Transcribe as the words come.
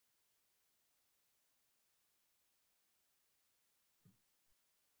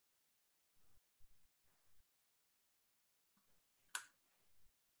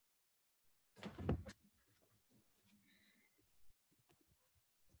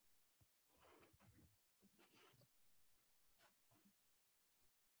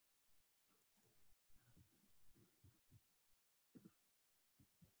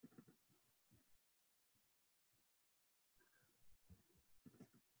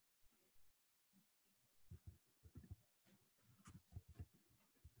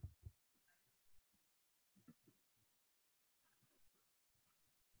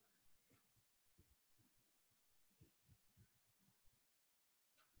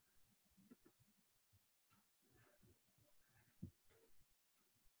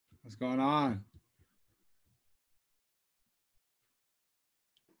What's going on?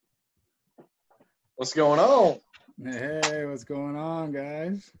 What's going on? Hey, what's going on,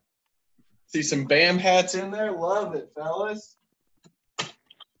 guys? See some BAM hats in there? Love it, fellas.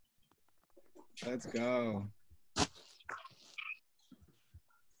 Let's go.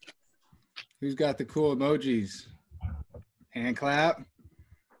 Who's got the cool emojis? Hand clap,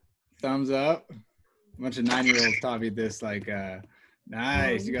 thumbs up. A bunch of 9-year-olds taught me this, like,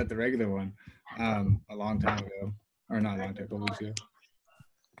 nice, you got the regular one a long time ago. Or not a long time, a couple weeks ago.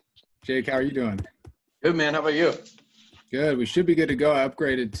 Jake, how are you doing? Good, man. How about you? Good. We should be good to go. I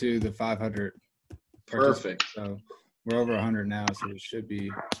upgraded to the 500. Perfect. So we're over 100 now, so it should be,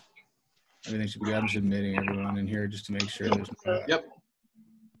 everything should be good. I'm submitting everyone in here just to make sure there's no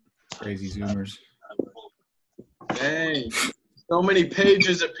crazy Zoomers. Dang. So many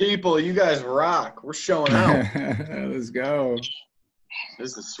pages of people. You guys rock. We're showing out. Let's go.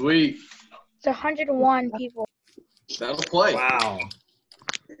 This is sweet. It's 101 people. That'll play. Wow.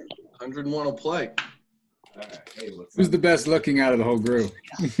 101 will play. Who's the best looking out of the whole group?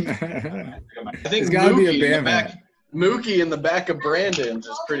 I think It's got to be a BAM back. hat. Mookie in the back of Brandon's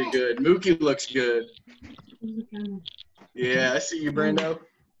is pretty good. Mookie looks good. Yeah, I see you, Brando.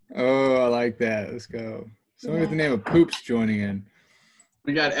 Oh, I like that. Let's go. Someone with the name of Poops joining in.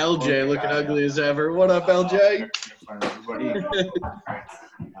 We got LJ looking ugly as ever. What up, LJ? Everybody.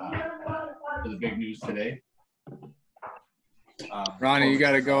 For the big news today. Ronnie, you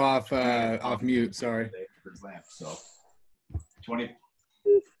got to go off mute. Sorry. So 20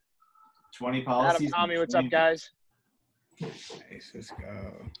 policies. Adam, Tommy, what's up, guys? Nice, let's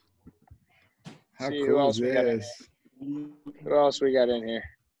go. How See who cool is else we got in this? Who else we got in here?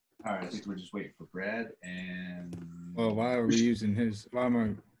 All right, I think we're just waiting for Brad and. Well, why are we using his? Why am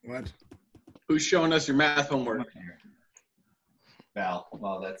I? What? Who's showing us your math homework? Val.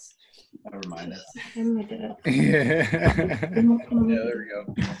 Well, that's never mind. That's. Yeah. Yeah, there we go.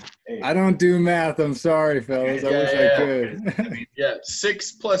 Hey. I don't do math. I'm sorry, fellas. I wish I could. Yeah,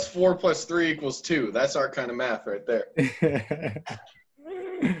 6 + 4 + 3 = 2. That's our kind of math right there.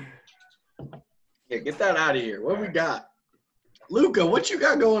 Yeah, get that out of here. What we got? Luca, what you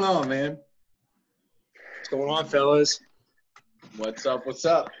got going on, man? What's going on, fellas? What's up? What's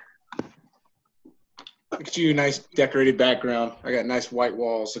up? Look at you, nice decorated background. I got nice white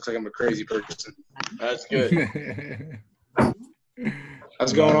walls. Looks like I'm a crazy person. That's good.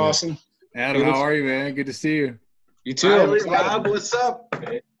 How's it going, Austin? Adam, how are you, man? Good to see you. You too. Riley, Rob, what's up?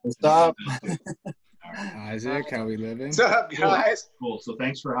 What's up? Isaac, how we living? What's up, guys? Cool. So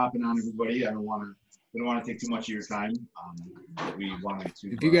thanks for hopping on, everybody. I don't want to take too much of your time. We wanted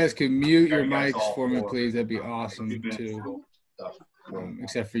to. If you guys could mute your guys mics all for me, for please, that'd be awesome minutes too. stuff.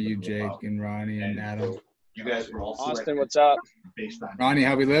 Except for you, Jake and Ronnie and Adam. You guys were also Austin, what's up? based on Ronnie,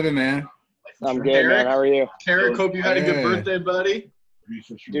 how we living, man? I'm good, man. How are you? Carrick, hope you had a good Yeah. birthday, buddy.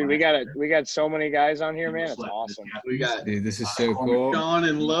 Dude, we got so many guys on here, man. It's awesome. We got Dude, this is so cool. Sean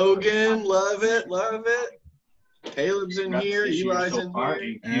and Logan. Love it. Love it. Caleb's in here. Eli's in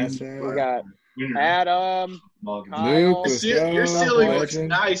here. Answer. We got Adam. Luke, Kyle. let's Your go. ceiling looks Legend.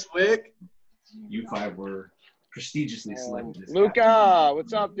 nice, Wick. You five were prestigiously selected. as Luca,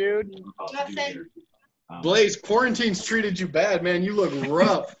 what's up, dude? captain. Blaze, quarantine's treated you bad, man. You look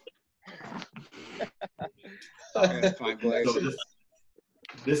rough. So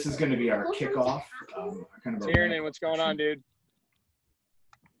this is going to be our kickoff. Kind of Tiernan, what's going on, dude?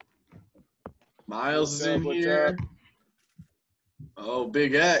 Miles is in What's here. up? Oh,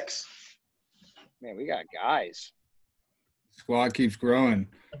 Big X. Man, we got guys. Squad keeps growing.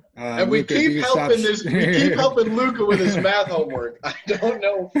 And we Luca, if keep you could helping stop- we keep helping Luca with his math homework. I don't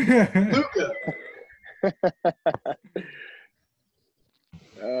know. Luca.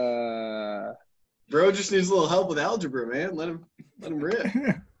 Bro just needs a little help with algebra, man. Let him rip.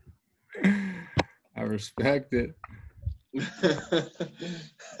 I respect it.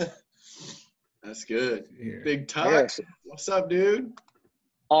 That's good. Here. Big Tuck. Yes. What's up, dude?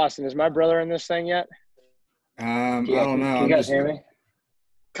 Austin, is my brother in this thing yet? I don't know. Can you guys hear me?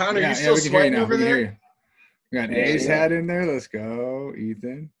 Connor, Yeah, you still we can hear you sweating now. over We can hear there? you. We got an Yeah, Ace yeah. hat in there. Let's go,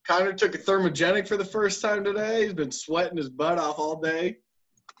 Ethan. Connor took a thermogenic for the first time today. He's been sweating his butt off all day.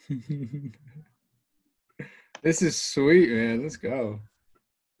 This is sweet, man. Let's go.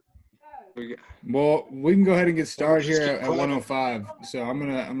 Well, we can go ahead and get started here at 105. So I'm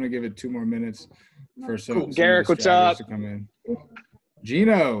gonna give it 2 more minutes for some of Garrick, the what's up? stragglers to come in.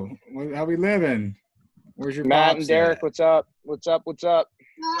 Gino, how we living? Where's your Matt pops and Derek, at? what's up? What's up? What's up?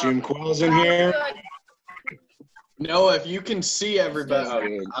 Jim Quell's in here. Noah, if you can see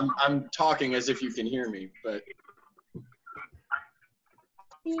everybody, Dude. I'm talking as if you can hear me, but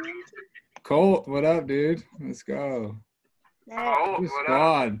Colt, what up, dude? Let's go. Good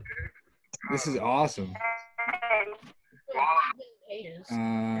squad. This is awesome.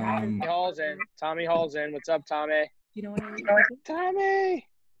 Tommy Hall's in. What's up, Tommy? You know what? Tommy.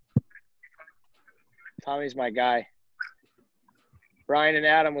 Tommy's my guy. Brian and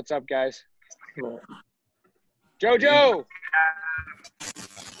Adam, what's up, guys? JoJo.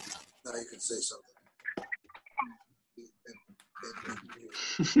 Now you can say something.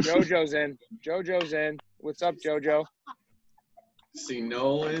 JoJo's in. JoJo's in. What's up, JoJo? See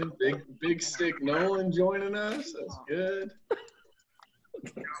Nolan, big stick Nolan joining us. That's good.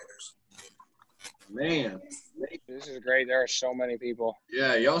 Man. This is great. There are so many people.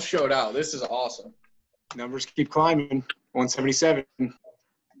 Yeah, y'all showed out. This is awesome. Numbers keep climbing. 177.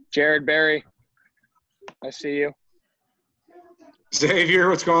 Jared Berry, I see you. Xavier,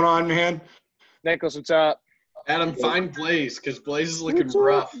 what's going on, man? Nicholas, what's up? Adam, find Blaze because Blaze is looking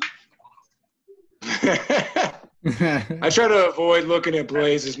rough. I try to avoid looking at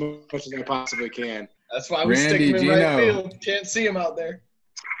Blaze as much as I possibly can. That's why we Randy, stick him in right Gino. field. Can't see him out there.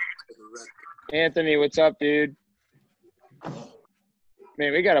 Anthony, what's up, dude?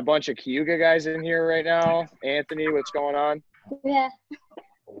 Man, we got a bunch of Cayuga guys in here right now. Anthony, what's going on? Yeah.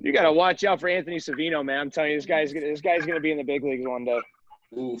 You got to watch out for Anthony Savino, man. I'm telling you, this guy's gonna be in the big leagues one day.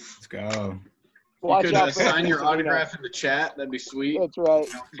 Oof. Let's go. Watch You could out for sign your Savino. autograph in the chat. That'd be sweet. That's right.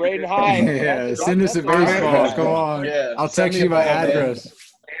 Braden Hyde. Yeah, send us a baseball. Come on. Yeah, I'll send text me you a my ball, man.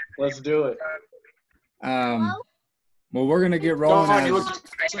 address. Let's do it. Well, we're gonna get rolling. Don, you as- look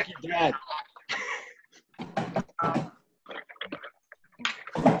just like your dad.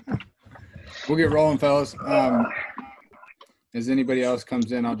 We'll get rolling, fellas. As anybody else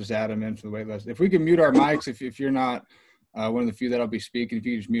comes in, I'll just add them in for the wait list. If we can mute our mics, if you're not one of the few that'll be speaking, if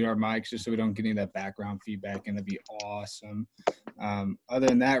you could just mute our mics just so we don't get any of that background feedback, and that'd be awesome. Other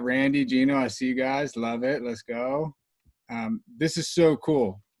than that, Randy, Gino, I see you guys. Love it. Let's go. This is so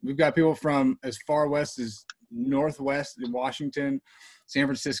cool. We've got people from as far west as Northwest in Washington, San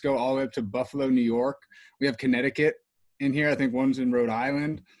Francisco, all the way up to Buffalo, New York. We have Connecticut in here. I think one's in Rhode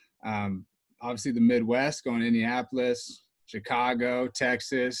Island. Obviously the Midwest, going to Indianapolis, Chicago,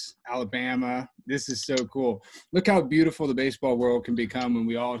 Texas, Alabama. This is so cool. Look how beautiful the baseball world can become when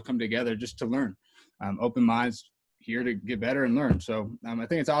we all come together just to learn. Open minds here to get better and learn. So I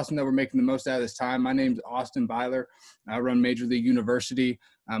think it's awesome that we're making the most out of this time. My name's Austin Byler. I run Major League University.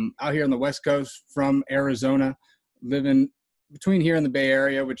 I'm out here on the West Coast from Arizona, living between here in the Bay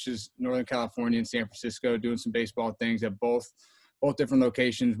Area, which is Northern California and San Francisco, doing some baseball things at both different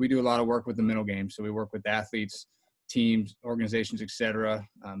locations. We do a lot of work with the mental game. So we work with athletes, teams, organizations, et cetera,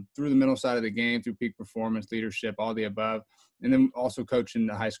 through the mental side of the game, through peak performance, leadership, all the above. And then also coaching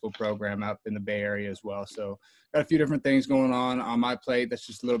the high school program out in the Bay Area as well. So got a few different things going on my plate. That's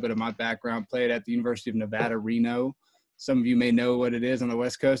just a little bit of my background. Played at the University of Nevada, Reno. Some of you may know what it is on the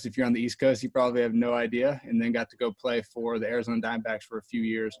West Coast. If you're on the East Coast, you probably have no idea. And then got to go play for the Arizona Diamondbacks for a few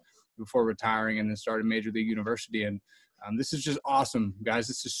years before retiring, and then started Major League University. And this is just awesome, guys.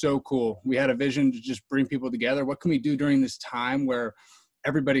 This is so cool. We had a vision to just bring people together. What can we do during this time where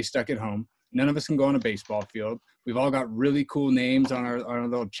everybody's stuck at home? None of us can go on a baseball field. We've all got really cool names on our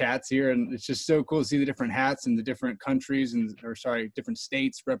little chats here, and it's just so cool to see the different hats and the different countries different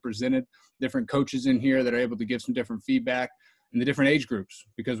states represented, different coaches in here that are able to give some different feedback, and the different age groups,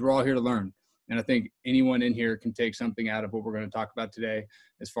 because we're all here to learn. And I think anyone in here can take something out of what we're going to talk about today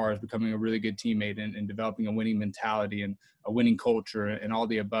as far as becoming a really good teammate and developing a winning mentality and a winning culture and all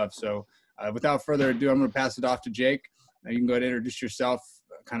the above. So without further ado, I'm going to pass it off to Jake. You can go ahead and introduce yourself,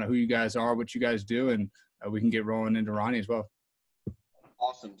 kind of who you guys are, what you guys do, and we can get rolling into Ronnie as well.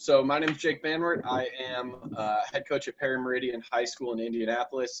 Awesome. So my name is Jake Banwart. I am head coach at Perry Meridian High School in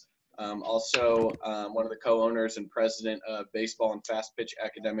Indianapolis. Also one of the co-owners and president of Baseball and Fastpitch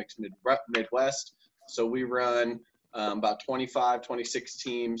Academics Midwest. So we run about 25, 26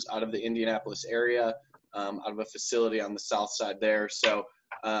 teams out of the Indianapolis area, out of a facility on the south side there. So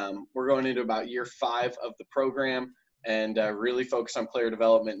we're going into about year 5 of the program, and really focus on player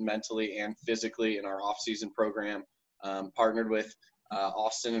development mentally and physically in our off-season program. Partnered with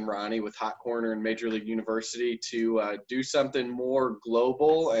Austin and Ronnie with Hot Corner and Major League University to do something more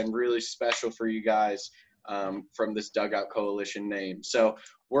global and really special for you guys from this Dugout Coalition name. So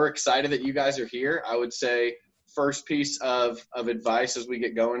we're excited that you guys are here. I would say first piece of advice as we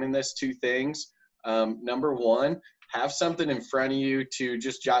get going in this, 2 things. Number 1, have something in front of you to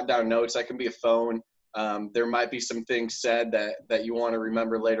just jot down notes. That can be a phone. There might be some things said that you want to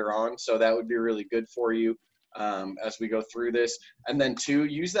remember later on. So that would be really good for you as we go through this. And then 2,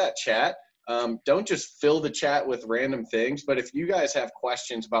 use that chat. don't just fill the chat with random things, but if you guys have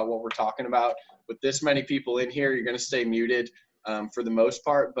questions about what we're talking about, with this many people in here, you're going to stay muted for the most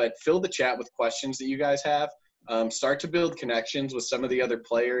part, but fill the chat with questions that you guys have. Start to build connections with some of the other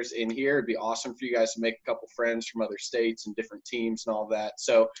players in here. It'd be awesome for you guys to make a couple friends from other states and different teams and all that.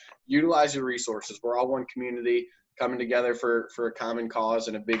 So utilize your resources. We're all one community coming together for a common cause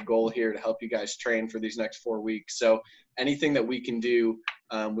and a big goal here to help you guys train for these next 4 weeks. So anything that we can do,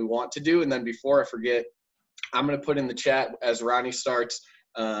 we want to do. And then before I forget, I'm going to put in the chat as Ronnie starts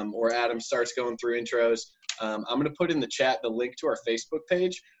or Adam starts going through intros. I'm going to put in the chat the link to our Facebook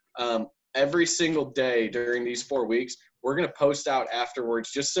page. Every single day during these 4 weeks, we're going to post out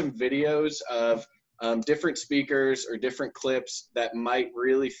afterwards just some videos of different speakers or different clips that might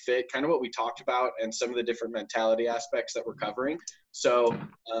really fit kind of what we talked about and some of the different mentality aspects that we're covering. So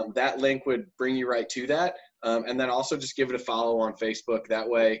that link would bring you right to that. And then also just give it a follow on Facebook. That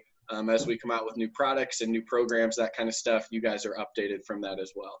way, as we come out with new products and new programs, that kind of stuff, you guys are updated from that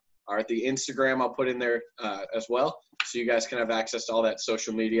as well. All right, the Instagram I'll put in there as well, so you guys can have access to all that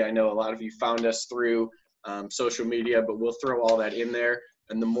social media. I know a lot of you found us through social media, but we'll throw all that in there.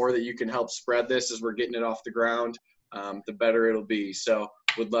 And the more that you can help spread this as we're getting it off the ground, the better it'll be. So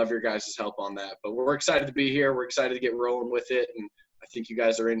would love your guys' help on that. But we're excited to be here. We're excited to get rolling with it. And I think you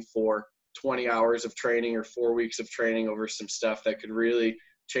guys are in for 20 hours of training or 4 weeks of training over some stuff that could really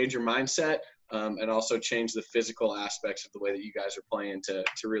change your mindset and also change the physical aspects of the way that you guys are playing to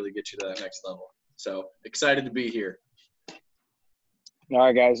really get you to that next level. So excited to be here. All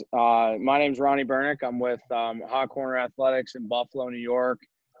right, guys. My name's Ronnie Bernick. I'm with Hot Corner Athletics in Buffalo, New York.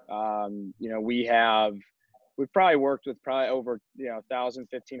 We've probably worked with over 1,000,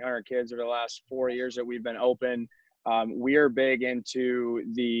 1,500 kids over the last 4 years that we've been open. We are big into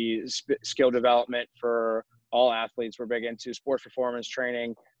the skill development for all athletes. We're big into sports performance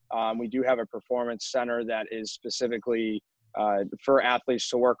training. We do have a performance center that is specifically for athletes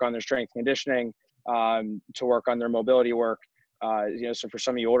to work on their strength conditioning, to work on their mobility work. So for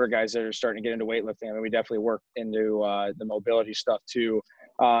some of you older guys that are starting to get into weightlifting, I mean, we definitely work into the mobility stuff too.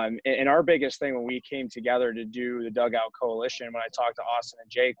 And our biggest thing when we came together to do the Dugout Coalition, when I talked to Austin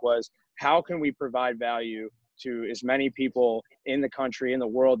and Jake, was how can we provide value to as many people in the country, in the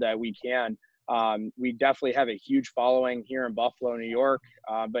world that we can. We definitely have a huge following here in Buffalo, New York,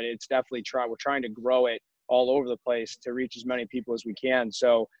 but it's definitely we're trying to grow it all over the place to reach as many people as we can.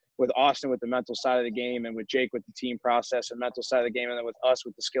 So with Austin with the mental side of the game, and with Jake with the team process and mental side of the game, and then with us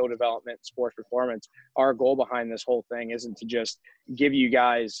with the skill development, sports performance, our goal behind this whole thing isn't to just give you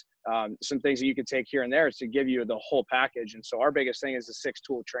guys some things that you can take here and there. It's to give you the whole package. And so our biggest thing is the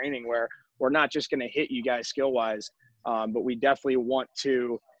 6-tool training, where we're not just going to hit you guys skill-wise, but we definitely want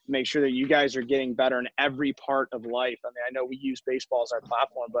to make sure that you guys are getting better in every part of life. I mean, I know we use baseball as our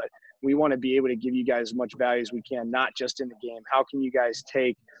platform, but we want to be able to give you guys as much value as we can, not just in the game. How can you guys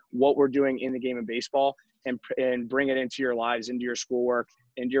take what we're doing in the game of baseball and bring it into your lives, into your schoolwork,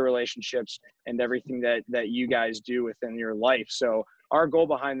 into your relationships, and everything that you guys do within your life? So our goal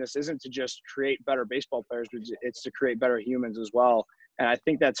behind this isn't to just create better baseball players, but it's to create better humans as well. And I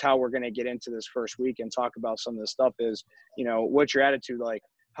think that's how we're going to get into this first week and talk about some of this stuff is, what's your attitude like?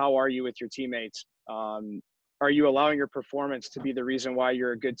 How are you with your teammates? Are you allowing your performance to be the reason why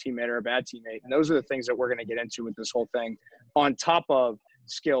you're a good teammate or a bad teammate? And those are the things that we're going to get into with this whole thing, on top of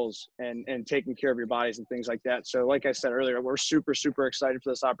skills and taking care of your bodies and things like that. So like I said earlier, we're super, super excited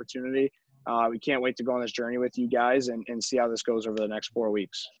for this opportunity. We can't wait to go on this journey with you guys and see how this goes over the next 4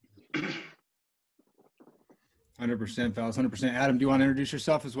 weeks. 100%, fellas, 100%. Adam, do you want to introduce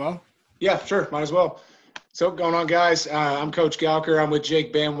yourself as well? Yeah, sure. Might as well. So what's going on, guys? I'm Coach Gouker. I'm with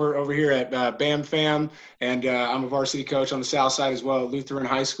Jake Banwart over here at BAMFAM, and I'm a varsity coach on the south side as well at Lutheran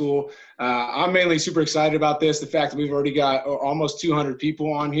High School. I'm mainly super excited about this, the fact that we've already got almost 200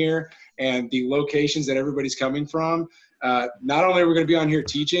 people on here and the locations that everybody's coming from. Not only are we going to be on here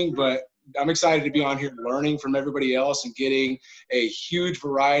teaching, but I'm excited to be on here learning from everybody else and getting a huge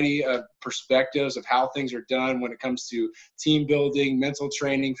variety of perspectives of how things are done when it comes to team building, mental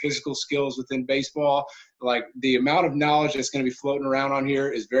training, physical skills within baseball. Like, the amount of knowledge that's going to be floating around on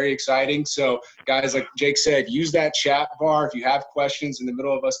here is very exciting. So guys, like Jake said, use that chat bar. If you have questions in the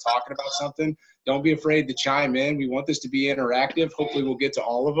middle of us talking about something, don't be afraid to chime in. We want this to be interactive. Hopefully we'll get to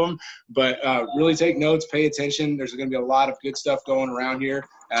all of them, but really take notes, pay attention. There's going to be a lot of good stuff going around here.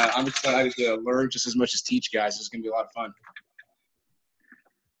 I'm excited to learn just as much as teach, guys. It's going to be a lot of fun.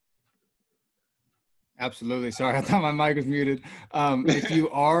 Absolutely. Sorry, I thought my mic was muted. If you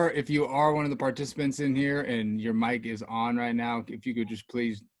are one of the participants in here and your mic is on right now, if you could just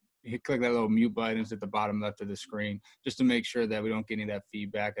please click that little mute button at the bottom left of the screen, just to make sure that we don't get any of that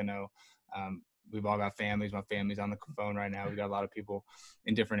feedback. I know We've all got families. My family's on the phone right now. We've got a lot of people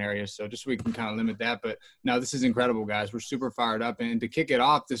in different areas. So just so we can kind of limit that. But no, this is incredible, guys. We're super fired up. And to kick it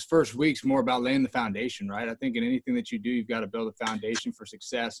off, this first week's more about laying the foundation, right? I think in anything that you do, you've got to build a foundation for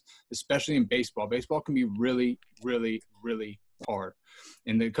success, especially in baseball. Baseball can be really, really, really hard.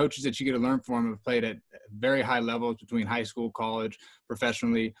 And the coaches that you get to learn from have played at very high levels between high school, college,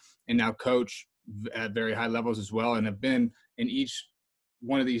 professionally, and now coach at very high levels as well, and have been in each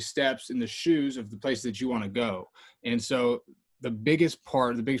one of these steps in the shoes of the place that you want to go. And so the biggest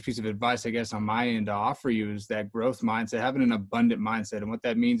piece of advice, I guess, on my end to offer you is that growth mindset, having an abundant mindset. And what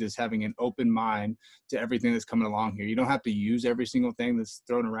that means is having an open mind to everything that's coming along here. You don't have to use every single thing that's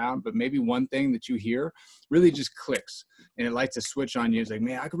thrown around, but maybe one thing that you hear really just clicks and it lights a switch on you. It's like,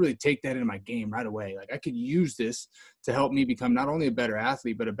 man, I could really take that into my game right away. Like I could use this to help me become not only a better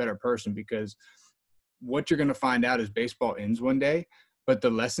athlete, but a better person, because what you're going to find out is baseball ends one day. But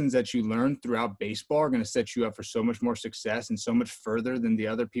the lessons that you learn throughout baseball are going to set you up for so much more success and so much further than the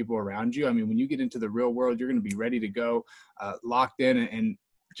other people around you. I mean, when you get into the real world, you're going to be ready to go, locked in and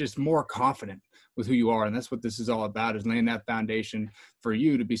just more confident with who you are. And that's what this is all about, is laying that foundation for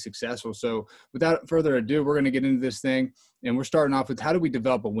you to be successful. So without further ado, we're going to get into this thing. And we're starting off with, how do we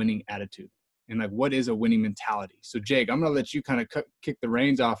develop a winning attitude? And like, what is a winning mentality? So Jake, I'm going to let you kind of kick the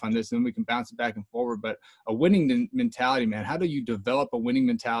reins off on this, and then we can bounce it back and forward. But a winning mentality, man, how do you develop a winning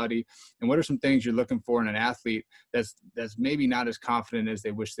mentality? And what are some things you're looking for in an athlete that's maybe not as confident as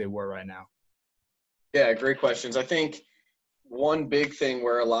they wish they were right now? Yeah, great questions. I think one big thing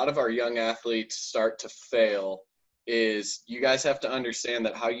where a lot of our young athletes start to fail is you guys have to understand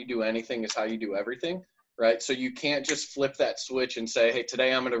that how you do anything is how you do everything. Right? So you can't just flip that switch and say, hey,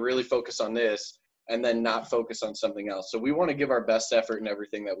 today I'm going to really focus on this and then not focus on something else. So we want to give our best effort in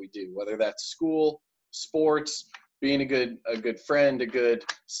everything that we do, whether that's school, sports, being a good friend, a good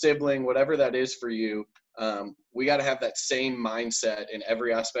sibling, whatever that is for you. We got to have that same mindset in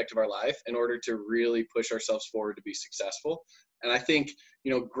every aspect of our life in order to really push ourselves forward to be successful. And I think,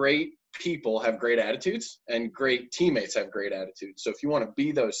 great people have great attitudes and great teammates have great attitudes. So if you want to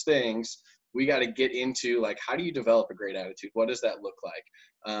be those things, we got to get into, like, how do you develop a great attitude? What does that look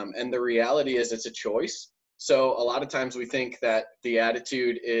like? And the reality is it's a choice. So a lot of times we think that our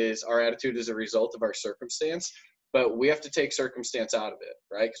attitude is a result of our circumstance, but we have to take circumstance out of it,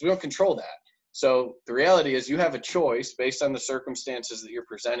 right? Because we don't control that. So the reality is you have a choice based on the circumstances that you're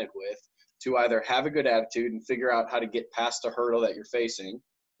presented with to either have a good attitude and figure out how to get past a hurdle that you're facing,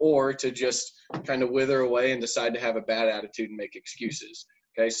 or to just kind of wither away and decide to have a bad attitude and make excuses.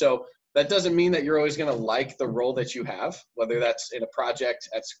 Okay, so that doesn't mean that you're always going to like the role that you have, whether that's in a project,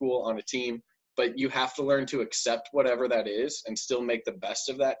 at school, on a team, but you have to learn to accept whatever that is and still make the best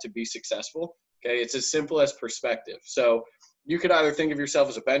of that to be successful. Okay, it's as simple as perspective. So you could either think of yourself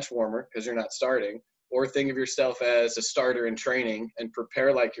as a bench warmer because you're not starting, or think of yourself as a starter in training and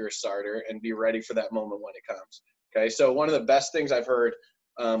prepare like you're a starter and be ready for that moment when it comes. Okay, so one of the best things I've heard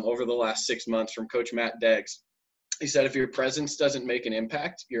over the last 6 months from Coach Matt Deggs, he said, if your presence doesn't make an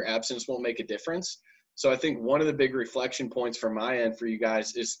impact, your absence won't make a difference. So I think one of the big reflection points from my end for you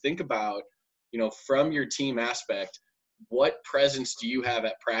guys is think about, from your team aspect, what presence do you have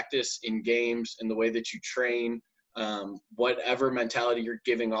at practice, in games, in the way that you train, whatever mentality you're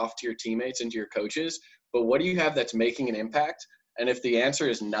giving off to your teammates and to your coaches, but what do you have that's making an impact? And if the answer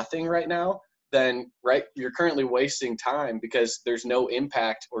is nothing right now, then you're currently wasting time because there's no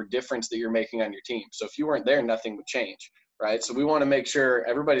impact or difference that you're making on your team. So if you weren't there, nothing would change, right? So we want to make sure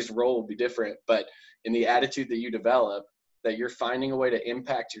everybody's role will be different, but in the attitude that you develop, that you're finding a way to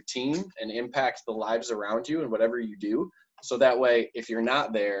impact your team and impact the lives around you and whatever you do. So that way, if you're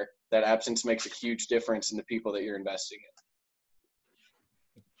not there, that absence makes a huge difference in the people that you're investing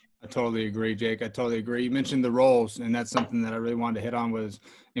in. I totally agree, Jake. I totally agree. You mentioned the roles, and that's something that I really wanted to hit on, was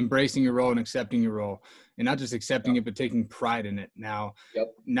embracing your role and accepting your role, and not just accepting it, but taking pride in it. Now,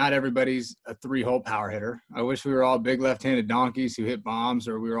 not everybody's a 3-hole power hitter. I wish we were all big left-handed donkeys who hit bombs,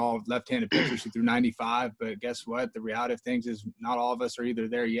 or we were all left-handed pitchers who threw 95. But guess what? The reality of things is not all of us are either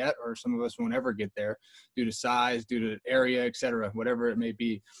there yet, or some of us won't ever get there due to size, due to area, et cetera, whatever it may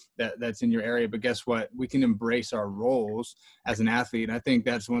be that's in your area. But guess what? We can embrace our roles as an athlete. And I think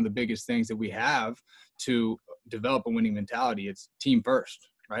that's one of the biggest things that we have to develop a winning mentality. It's team first,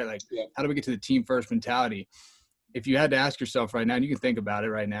 right? Like, how do we get to the team first mentality? If you had to ask yourself right now, and you can think about it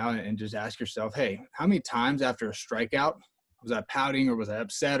right now and just ask yourself, hey, how many times after a strikeout was I pouting, or was I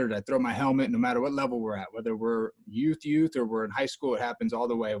upset, or did I throw my helmet? No matter what level we're at, whether we're youth, or we're in high school, it happens all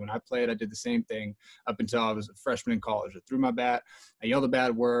the way. When I played, I did the same thing up until I was a freshman in college. I threw my bat, I yelled a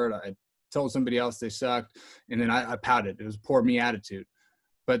bad word, I told somebody else they sucked, and then I pouted. It was a poor me attitude.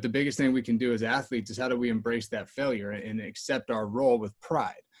 But the biggest thing we can do as athletes is how do we embrace that failure and accept our role with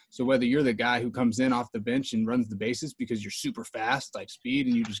pride? So whether you're the guy who comes in off the bench and runs the bases because you're super fast, like speed,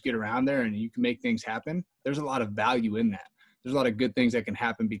 and you just get around there and you can make things happen, there's a lot of value in that. There's a lot of good things that can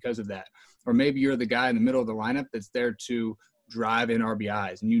happen because of that. Or maybe you're the guy in the middle of the lineup that's there to drive in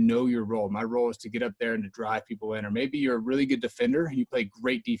RBIs, and you know your role. My role is to get up there and to drive people in. Or maybe you're a really good defender and you play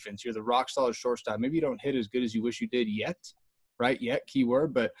great defense. You're the rock solid shortstop. Maybe you don't hit as good as you wish you did yet, right? Yet,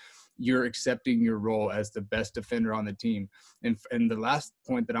 keyword, but you're accepting your role as the best defender on the team. And the last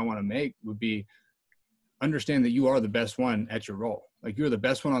point that I want to make would be understand that you are the best one at your role. Like, you're the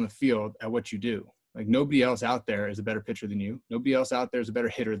best one on the field at what you do. Like, nobody else out there is a better pitcher than you. Nobody else out there is a better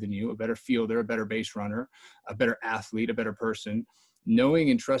hitter than you, a better fielder, a better base runner, a better athlete, a better person. Knowing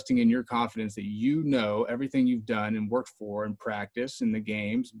and trusting in your confidence that you know everything you've done and worked for and practice in the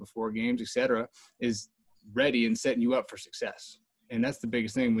games, before games, etc., is ready and setting you up for success. And that's the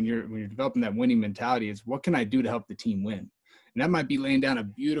biggest thing when you're developing that winning mentality is, what can I do to help the team win? And that might be laying down a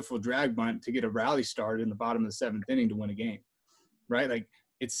beautiful drag bunt to get a rally started in the bottom of the 7th inning to win a game, right? Like,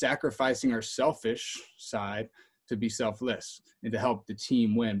 it's sacrificing our selfish side to be selfless and to help the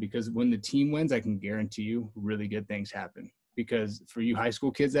team win. Because when the team wins, I can guarantee you really good things happen. Because for you high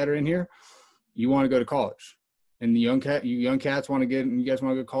school kids that are in here, you want to go to college. And you young cats want to get, and you guys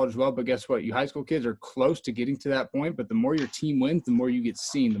want to go to college as well. But guess what? You high school kids are close to getting to that point. But the more your team wins, the more you get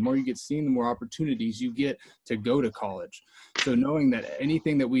seen. The more you get seen, the more opportunities you get to go to college. So knowing that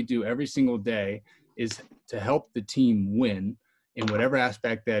anything that we do every single day is to help the team win in whatever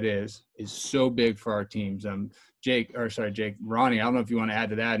aspect that is so big for our teams. Jake, Ronnie, I don't know if you want to add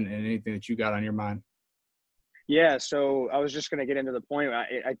to that and anything that you got on your mind. Yeah, so I was just going to get into the point.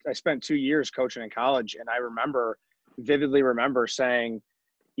 I spent 2 years coaching in college, and I vividly remember saying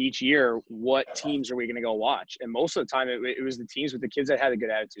each year, what teams are we going to go watch? And most of the time, it was the teams with the kids that had the good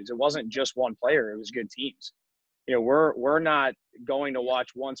attitudes. It wasn't just one player. It was good teams. You know, we're not going to watch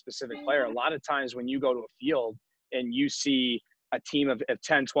one specific player. A lot of times when you go to a field and you see a team of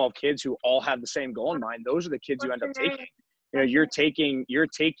 10, 12 kids who all have the same goal in mind, those are the kids you end up taking. You know, you're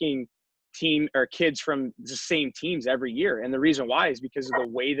taking team or kids from the same teams every year. And the reason why is because of the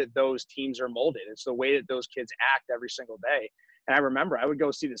way that those teams are molded. It's the way that those kids act every single day. And I remember I would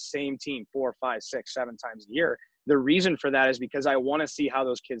go see the same team 4, 5, 6, 7 times a year. The reason for that is because I want to see how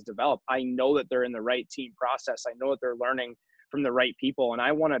those kids develop. I know that they're in the right team process. I know that they're learning from the right people. And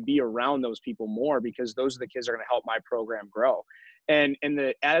I want to be around those people more because those are the kids that are going to help my program grow. And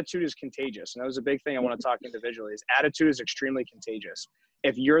the attitude is contagious. And that was a big thing I want to talk individually is attitude is extremely contagious.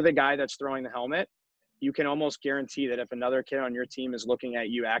 If you're the guy that's throwing the helmet, you can almost guarantee that if another kid on your team is looking at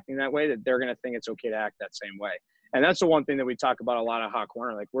you acting that way, that they're going to think it's okay to act that same way. And that's the one thing that we talk about a lot at Hot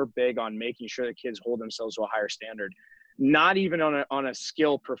Corner. Like, we're big on making sure that kids hold themselves to a higher standard, not even on a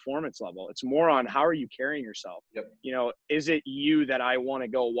skill performance level. It's more on how are you carrying yourself? Yep. You know, is it you that I want to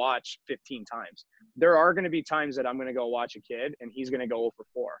go watch 15 times? There are going to be times that I'm going to go watch a kid and he's going to go 0 for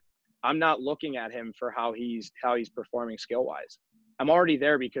 4. I'm not looking at him for how he's performing skill wise. I'm already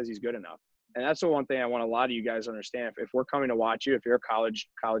there because he's good enough. And that's the one thing I want a lot of you guys to understand. If we're coming to watch you, if you're a college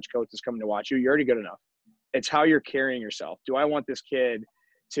coach that's coming to watch you, you're already good enough. It's how you're carrying yourself. Do I want this kid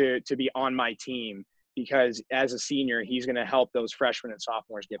to be on my team because as a senior, he's going to help those freshmen and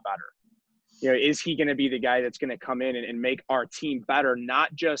sophomores get better? You know, is he going to be the guy that's going to come in and make our team better,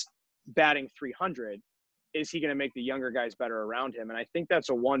 not just batting 300? Is he going to make the younger guys better around him? And I think that's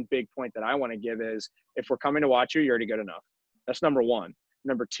one big point that I want to give is if we're coming to watch you, you're already good enough. That's number one.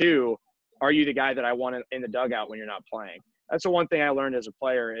 Number two, are you the guy that I want in the dugout when you're not playing? That's the one thing I learned as a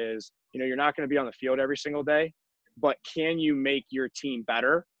player is, you know, you're not going to be on the field every single day, but can you make your team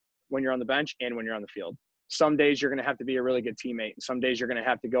better when you're on the bench and when you're on the field? Some days you're going to have to be a really good teammate. And some days you're going to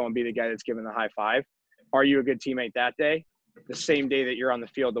have to go and be the guy that's giving the high five. Are you a good teammate that day? The same day that you're on the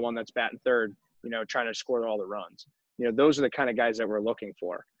field, the one that's batting third, you know, trying to score all the runs. You know, those are the kind of guys that we're looking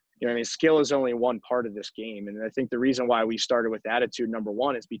for. You know what I mean? Skill is only one part of this game. And I think the reason why we started with attitude, number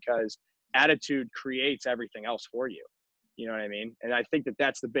one, is because attitude creates everything else for you. You know what I mean? And I think that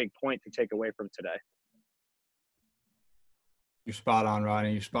that's the big point to take away from today. You're spot on,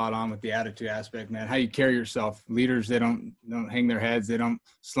 Ronnie. You're spot on with the attitude aspect, man. How you carry yourself. Leaders, they don't hang their heads. They don't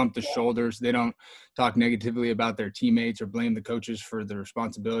slump the shoulders. They don't talk negatively about their teammates or blame the coaches for the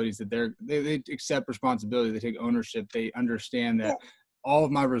responsibilities that they accept responsibility. They take ownership. They understand that all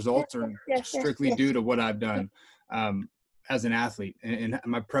of my results are strictly due to what I've done as an athlete and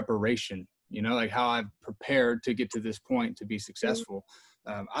my preparation, you know, like how I've prepared to get to this point to be successful.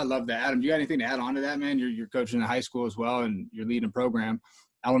 I love that. Adam, do you got anything to add on to that, man? You're coaching in high school as well, and you're leading a program.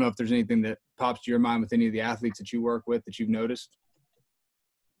 I don't know if there's anything that pops to your mind with any of the athletes that you work with that you've noticed.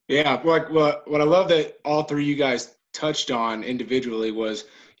 Yeah, what I love that all three of you guys touched on individually was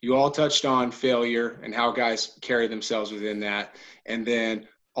you all touched on failure and how guys carry themselves within that, and then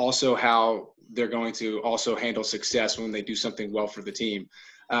also how they're going to also handle success when they do something well for the team.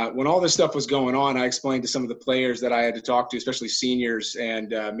 When all this stuff was going on, I explained to some of the players that I had to talk to, especially seniors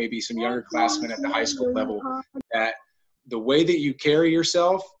and maybe some younger classmen at the high school level, that the way that you carry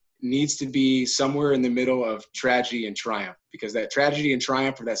yourself needs to be somewhere in the middle of tragedy and triumph, because that tragedy and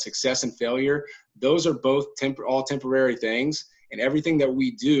triumph, or that success and failure, those are both all temporary things, and everything that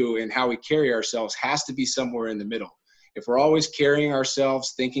we do and how we carry ourselves has to be somewhere in the middle. If we're always carrying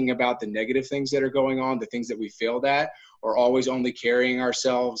ourselves thinking about the negative things that are going on, the things that we failed at, or always only carrying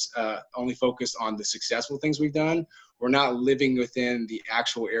ourselves only focused on the successful things we've done, we're not living within the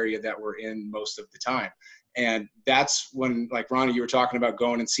actual area that we're in most of the time. And that's when, like Ronnie, you were talking about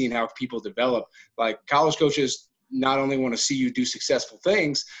going and seeing how people develop. Like, college coaches not only want to see you do successful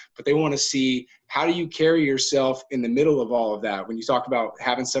things, but they want to see how do you carry yourself in the middle of all of that. When you talk about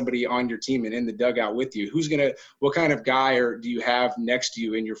having somebody on your team and in the dugout with you, what kind of guy do you have next to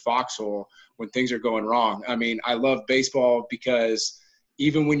you in your foxhole when things are going wrong? I mean, I love baseball because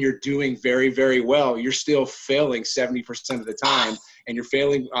even when you're doing very, very well, you're still failing 70% of the time, and you're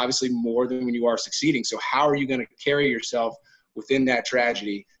failing obviously more than when you are succeeding. So how are you going to carry yourself within that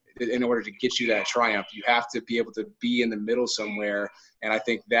tragedy in order to get you that triumph? You have to be able to be in the middle somewhere. And I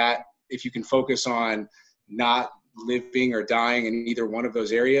think that if you can focus on not living or dying in either one of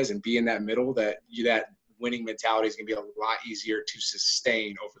those areas and be in that middle, that winning mentality is going to be a lot easier to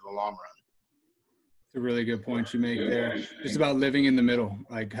sustain over the long run. It's a really good point you make there. Just about living in the middle.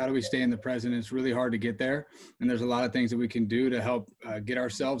 Like, how do we stay in the present? It's really hard to get there. And there's a lot of things that we can do to help get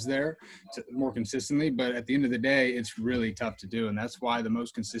ourselves there more consistently. But at the end of the day, it's really tough to do. And that's why the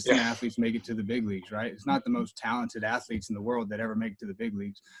most consistent athletes make it to the big leagues, right? It's not the most talented athletes in the world that ever make it to the big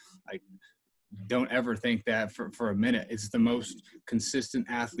leagues. Like, don't ever think that for a minute. It's the most consistent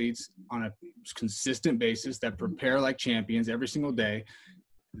athletes on a consistent basis that prepare like champions every single day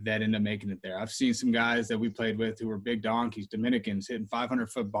that end up making it there. I've seen some guys that we played with who were big donkeys, Dominicans, hitting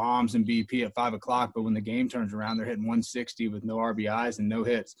 500-foot bombs in BP at 5 o'clock, but when the game turns around, they're hitting 160 with no RBIs and no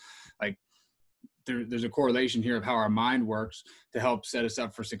hits. Like, there's a correlation here of how our mind works to help set us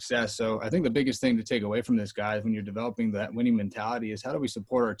up for success. So I think the biggest thing to take away from this, guys, when you're developing that winning mentality, is how do we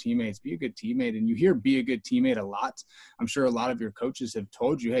support our teammates, be a good teammate. And you hear be a good teammate a lot. I'm sure a lot of your coaches have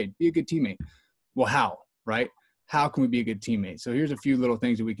told you, hey, be a good teammate. Well, how, right? How can we be a good teammate? So here's a few little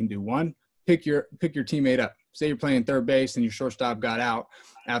things that we can do. One, pick your teammate up. Say you're playing third base and your shortstop got out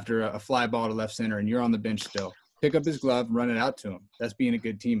after a fly ball to left center and you're on the bench still. Pick up his glove, run it out to him. That's being a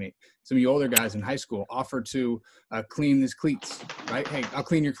good teammate. Some of you older guys in high school offer to clean his cleats, right? Hey, I'll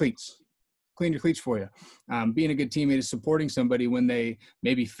clean your cleats. Clean your cleats for you. Being a good teammate is supporting somebody when they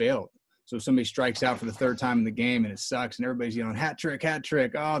maybe failed. So if somebody strikes out for the third time in the game and it sucks and everybody's yelling, hat trick, hat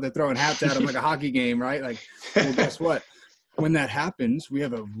trick. Oh, they're throwing hats at them like a hockey game, right? Like, well, guess what? When that happens, we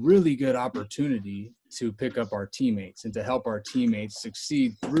have a really good opportunity to pick up our teammates and to help our teammates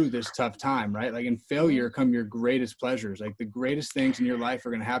succeed through this tough time, right? Like, in failure come your greatest pleasures. Like, the greatest things in your life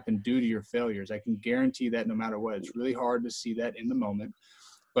are going to happen due to your failures. I can guarantee that no matter what. It's really hard to see that in the moment.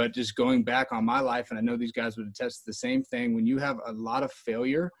 But just going back on my life, and I know these guys would attest to the same thing, when you have a lot of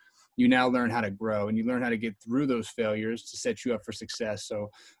failure, you now learn how to grow and you learn how to get through those failures to set you up for success. So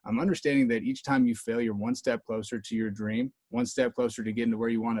I'm understanding that each time you fail, you're one step closer to your dream, one step closer to getting to where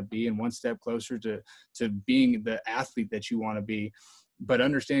you want to be, and one step closer to being the athlete that you want to be. But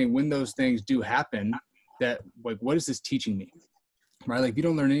understanding when those things do happen, that, like, what is this teaching me? Right? Like, if you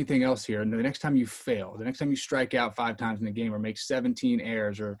don't learn anything else here, and the next time you fail, the next time you strike out 5 times in a game or make 17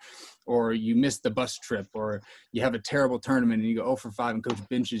 errors, or you miss the bus trip, or you have a terrible tournament and you go 0 for 5 and coach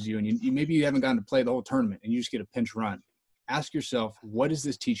benches you, and you maybe you haven't gotten to play the whole tournament and you just get a pinch run. Ask yourself, what is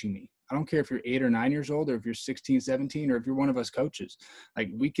this teaching me? I don't care if you're 8 or 9 years old, or if you're 16, 17, or if you're one of us coaches. Like,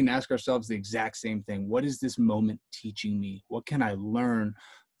 we can ask ourselves the exact same thing. What is this moment teaching me? What can I learn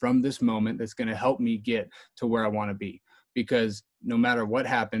from this moment that's going to help me get to where I want to be? Because no matter what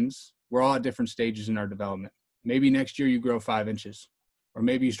happens, we're all at different stages in our development. Maybe next year you grow 5 inches, or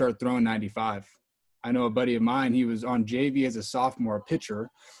maybe you start throwing 95. I know a buddy of mine, he was on JV as a sophomore pitcher,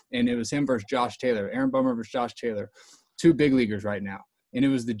 and it was him versus Josh Taylor, Aaron Bummer versus Josh Taylor, 2 big leaguers right now. And it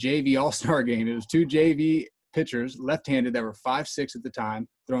was the JV All-Star game. It was 2 JV pitchers, left-handed, that were 5'6" at the time,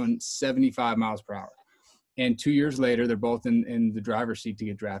 throwing 75 miles per hour. And 2 years later, they're both in the driver's seat to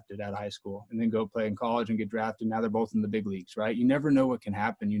get drafted out of high school and then go play in college and get drafted. Now they're both in the big leagues, right? You never know what can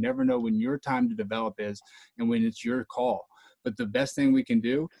happen. You never know when your time to develop is and when it's your call. but the best thing we can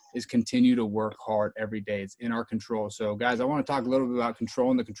do is continue to work hard every day. It's in our control. So guys, I want to talk a little bit about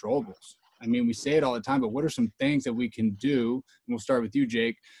controlling the controllables. I mean, we say it all the time, but what are some things that we can do? And we'll start with you,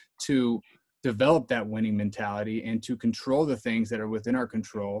 Jake, to develop that winning mentality and to control the things that are within our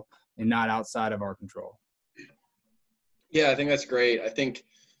control and not outside of our control. Yeah, I think that's great. I think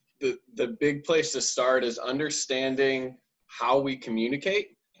the big place to start is understanding how we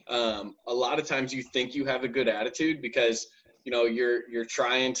communicate. A lot of times you think you have a good attitude because, you know, you're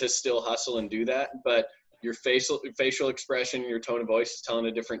trying to still hustle and do that, but your facial expression, your tone of voice is telling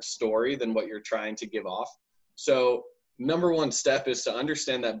a different story than what you're trying to give off. So number one step is to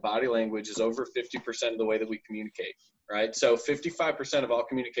understand that body language is over 50% of the way that we communicate, right? So 55% of all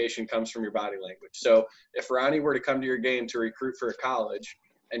communication comes from your body language. So if Ronnie were to come to your game to recruit for a college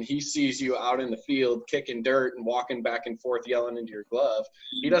and he sees you out in the field kicking dirt and walking back and forth yelling into your glove,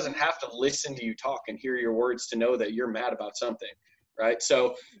 he doesn't have to listen to you talk and hear your words to know that you're mad about something, right?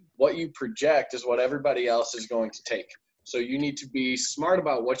 So what you project is what everybody else is going to take. So you need to be smart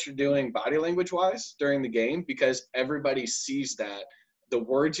about what you're doing body language wise during the game, because everybody sees that. The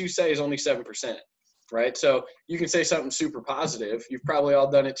words you say is only 7%, right? So you can say something super positive. You've probably all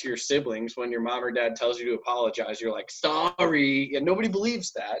done it to your siblings when your mom or dad tells you to apologize. You're like, sorry, and nobody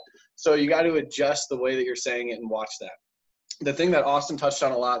believes that. So you got to adjust the way that you're saying it and watch that. The thing that Austin touched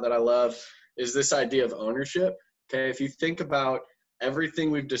on a lot that I love is this idea of ownership. Okay, if you think about everything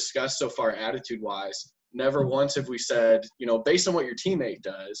we've discussed so far attitude wise, never once have we said, you know, based on what your teammate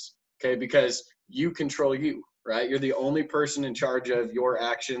does, okay, because you control you, right? You're the only person in charge of your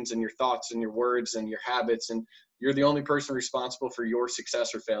actions and your thoughts and your words and your habits, and you're the only person responsible for your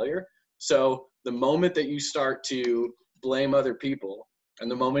success or failure. So the moment that you start to blame other people and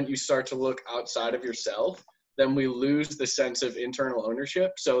the moment you start to look outside of yourself, then we lose the sense of internal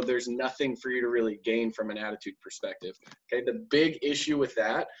ownership. So there's nothing for you to really gain from an attitude perspective. Okay. The big issue with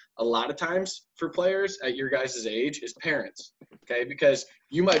that, a lot of times for players at your guys' age, is parents. Okay. Because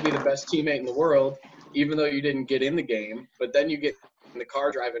you might be the best teammate in the world, even though you didn't get in the game, but then you get in the car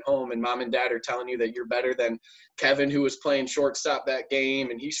driving home and mom and dad are telling you that you're better than Kevin, who was playing shortstop that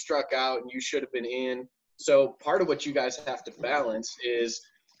game and he struck out and you should have been in. So part of what you guys have to balance is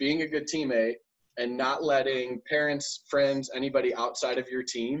being a good teammate and not letting parents, friends, anybody outside of your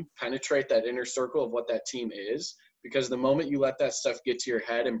team penetrate that inner circle of what that team is. Because the moment you let that stuff get to your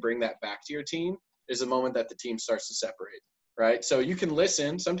head and bring that back to your team is the moment that the team starts to separate, right? So you can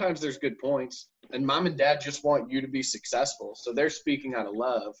listen. Sometimes there's good points. And mom and dad just want you to be successful. So they're speaking out of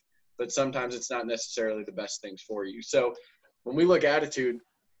love. But sometimes it's not necessarily the best things for you. So when we look at attitude,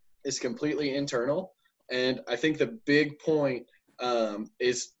 it's completely internal. And I think the big point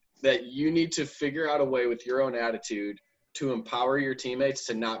is that you need to figure out a way with your own attitude to empower your teammates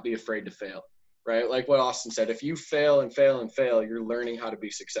to not be afraid to fail, right? Like what Austin said, if you fail and fail and fail, you're learning how to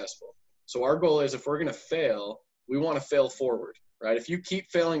be successful. So our goal is, if we're going to fail, we want to fail forward, right? If you keep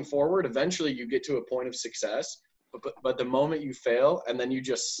failing forward, eventually you get to a point of success, but the moment you fail and then you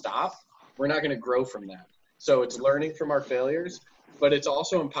just stop, we're not going to grow from that. So it's learning from our failures, but it's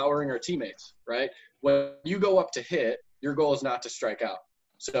also empowering our teammates, right? When you go up to hit, your goal is not to strike out.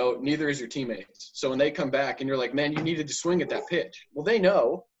 So neither is your teammates. So when they come back and you're like, man, you needed to swing at that pitch. Well, they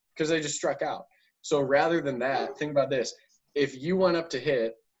know because they just struck out. So rather than that, think about this. If you went up to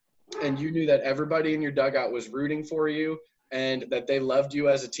hit and you knew that everybody in your dugout was rooting for you and that they loved you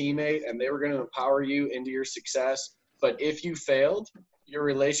as a teammate and they were going to empower you into your success, but if you failed, your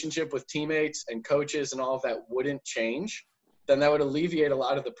relationship with teammates and coaches and all of that wouldn't change, then that would alleviate a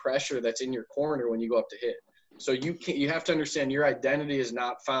lot of the pressure that's in your corner when you go up to hit. So you have to understand your identity is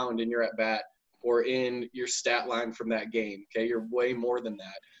not found in your at-bat or in your stat line from that game, okay? You're way more than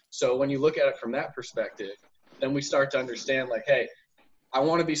that. So when you look at it from that perspective, then we start to understand, like, hey, I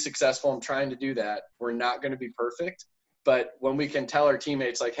want to be successful. I'm trying to do that. We're not going to be perfect. But when we can tell our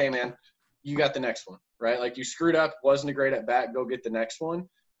teammates, like, hey, man, you got the next one, right? Like, you screwed up, wasn't a great at-bat, go get the next one.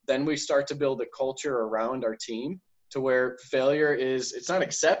 Then we start to build a culture around our team to where failure is – it's not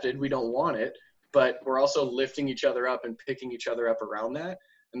accepted. We don't want it. But we're also lifting each other up and picking each other up around that.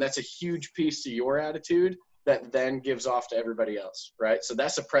 And that's a huge piece to your attitude that then gives off to everybody else, right? So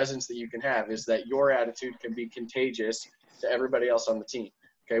that's a presence that you can have, is that your attitude can be contagious to everybody else on the team.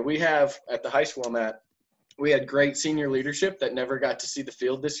 Okay, we have at the high school I'm at, we had great senior leadership that never got to see the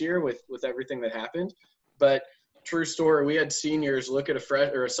field this year with everything that happened. But true story, we had seniors look at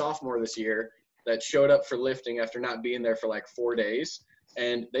a sophomore this year that showed up for lifting after not being there for like 4 days,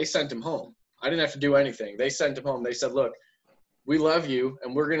 and they sent him home. I didn't have to do anything. They sent him home. They said, look, we love you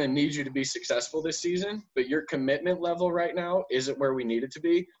and we're going to need you to be successful this season, but your commitment level right now isn't where we need it to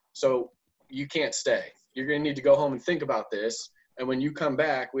be. So you can't stay. you're going to need to go home and think about this. And when you come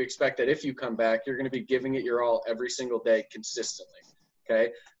back, we expect that if you come back, you're going to be giving it your all every single day consistently.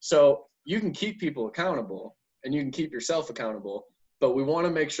 Okay. So you can keep people accountable and you can keep yourself accountable, but we want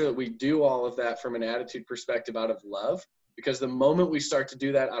to make sure that we do all of that from an attitude perspective out of love, because the moment we start to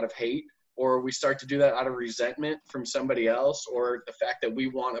do that out of hate, or we start to do that out of resentment from somebody else, or the fact that we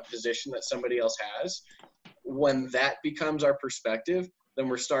want a position that somebody else has, when that becomes our perspective, then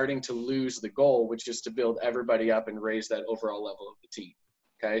we're starting to lose the goal, which is to build everybody up and raise that overall level of the team.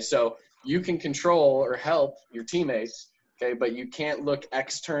 Okay. So you can control or help your teammates. Okay. But you can't look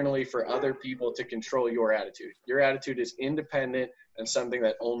externally for other people to control your attitude. Your attitude is independent and something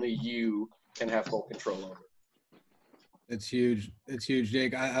that only you can have full control over. It's huge. It's huge,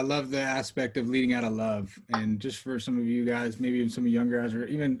 Jake. I love the aspect of leading out of love. And just for some of you guys, maybe even some of you younger guys, or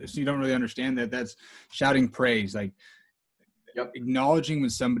even so you don't really understand that, that's shouting praise, like acknowledging when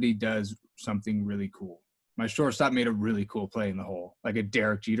somebody does something really cool. My shortstop made a really cool play in the hole, like a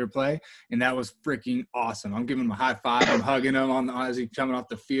Derek Jeter play, and that was freaking awesome. I'm giving him a high five. I'm hugging him as he's coming off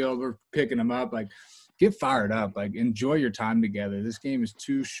the field. We're picking him up. Like, get fired up. Like, enjoy your time together. This game is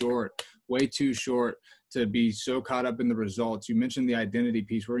too short, way too short to be so caught up in the results. You mentioned the identity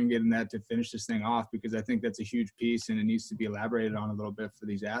piece. We're going to get in that to finish this thing off, because I think that's a huge piece and it needs to be elaborated on a little bit for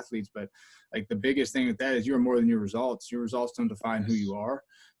these athletes. But like, the biggest thing with that is you're more than your results. Your results don't define who you are.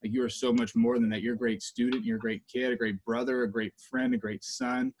 Like, you are so much more than that. You're a great student. You're a great kid, a great brother, a great friend, a great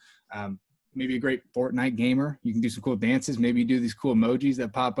son. Maybe a great Fortnite gamer. You can do some cool dances. Maybe you do these cool emojis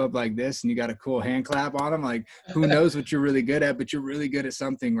that pop up like this and you got a cool hand clap on them. Like, who knows what you're really good at, but you're really good at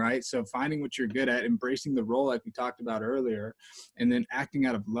something, right? So finding what you're good at, embracing the role like we talked about earlier, and then acting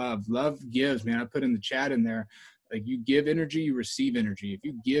out of love. Love gives, man. I put in the chat in there, like, you give energy, you receive energy. If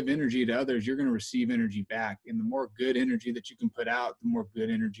you give energy to others, you're going to receive energy back. And the more good energy that you can put out, the more good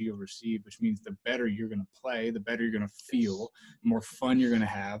energy you'll receive, which means the better you're going to play, the better you're going to feel, the more fun you're going to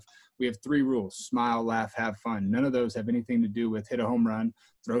have. We have 3 rules: smile, laugh, have fun. None of those have anything to do with hit a home run,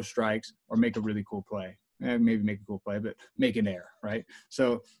 throw strikes, or make a really cool play. Maybe make a cool play, but make an error, right?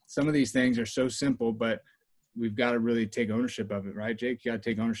 So some of these things are so simple, but we've got to really take ownership of it, right, Jake? You got to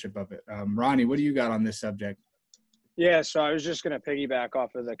take ownership of it. Ronnie, what do you got on this subject? Yeah, so I was just going to piggyback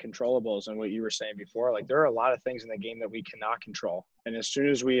off of the controllables and what you were saying before. Like, there are a lot of things in the game that we cannot control. And as soon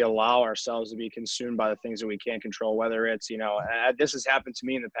as we allow ourselves to be consumed by the things that we can't control, whether it's, this has happened to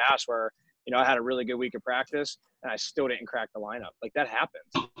me in the past where, I had a really good week of practice and I still didn't crack the lineup. Like, that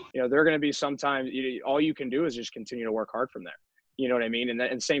happens. There are going to be sometimes all you can do is just continue to work hard from there. You know what I mean?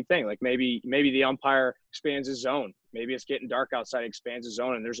 And same thing, like maybe the umpire expands his zone. Maybe it's getting dark outside, expands his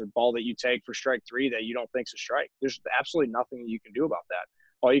zone, and there's a ball that you take for strike 3 that you don't think is a strike. There's absolutely nothing that you can do about that.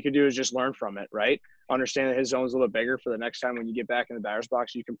 All you can do is just learn from it, right? Understand that his zone's a little bit bigger for the next time when you get back in the batter's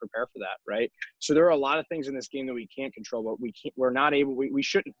box, you can prepare for that, right? So there are a lot of things in this game that we can't control, but we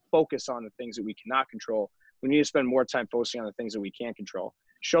shouldn't focus on the things that we cannot control. We need to spend more time focusing on the things that we can control.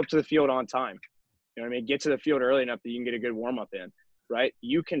 Show up to the field on time. You know what I mean? Get to the field early enough that you can get a good warm-up in, right?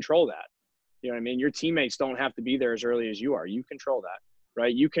 You control that. You know what I mean? Your teammates don't have to be there as early as you are. You control that,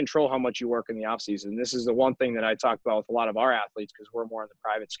 right? You control how much you work in the offseason. This is the one thing that I talk about with a lot of our athletes, because we're more in the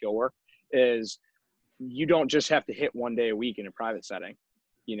private skill work, is you don't just have to hit 1 day a week in a private setting.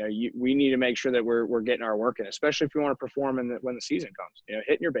 We need to make sure that we're getting our work in, especially if you want to perform when the season comes.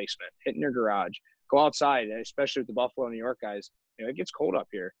 Hit in your basement, hit in your garage, go outside, and especially with the Buffalo, New York guys, it gets cold up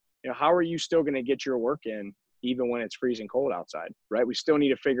here. How are you still going to get your work in even when it's freezing cold outside, right? We still need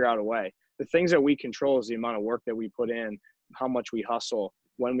to figure out a way. The things that we control is the amount of work that we put in, how much we hustle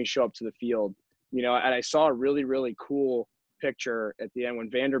when we show up to the field. And I saw a really, really cool picture at the end when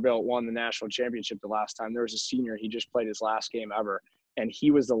Vanderbilt won the national championship the last time. There was a senior, he just played his last game ever, and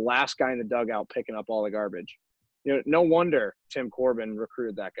he was the last guy in the dugout picking up all the garbage. No wonder Tim Corbin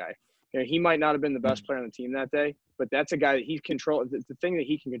recruited that guy. He might not have been the best player on the team that day, but that's a guy that he controls. The thing that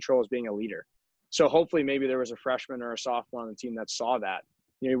he can control is being a leader. So hopefully maybe there was a freshman or a sophomore on the team that saw that.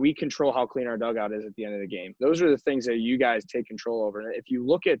 We control how clean our dugout is at the end of the game. Those are the things that you guys take control over. And if you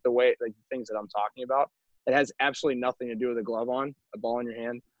look at the way, like the things that I'm talking about, it has absolutely nothing to do with a glove on, a ball in your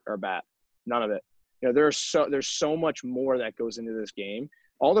hand, or a bat. None of it. There's so much more that goes into this game.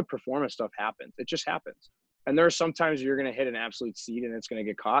 All the performance stuff happens. It just happens. And there are sometimes you're going to hit an absolute seed and it's going to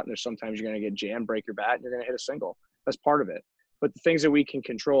get caught. And there's sometimes you're going to get jammed, break your bat, and you're going to hit a single. That's part of it. But the things that we can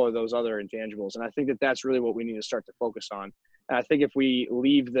control are those other intangibles. And I think that that's really what we need to start to focus on. And I think if we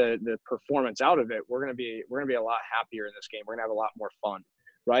leave the performance out of it, we're going to be a lot happier in this game. We're going to have a lot more fun,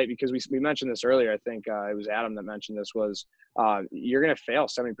 right? Because we mentioned this earlier. I think it was Adam that mentioned this was you're going to fail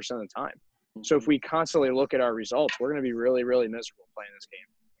 70% of the time. So if we constantly look at our results, we're going to be really, really miserable playing this game.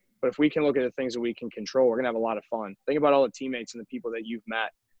 But if we can look at the things that we can control, we're going to have a lot of fun. Think about all the teammates and the people that you've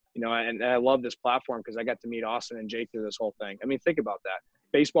met, you know, and I love this platform because I got to meet Austin and Jake through this whole thing. I mean, think about that.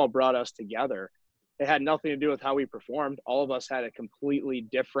 Baseball brought us together. It had nothing to do with how we performed. All of us had a completely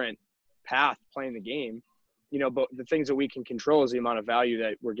different path playing the game, you know, but the things that we can control is the amount of value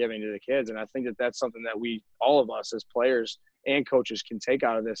that we're giving to the kids. And I think that that's something that we, all of us as players and coaches, can take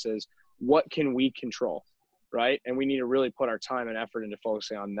out of this is what can we control, right? And we need to really put our time and effort into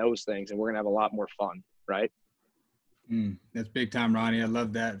focusing on those things, and we're going to have a lot more fun, right? That's big time, Ronnie. I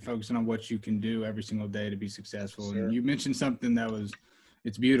love that, focusing on what you can do every single day to be successful. Sure. And you mentioned something that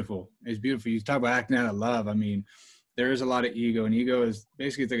it's beautiful. It's beautiful. You talk about acting out of love. I mean, there is a lot of ego, and ego is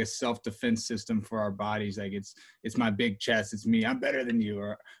basically, it's like a self-defense system for our bodies. Like it's my big chest. It's me. I'm better than you,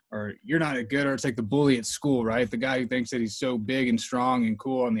 or you're not as good. Or it's like the bully at school, right? The guy who thinks that he's so big and strong and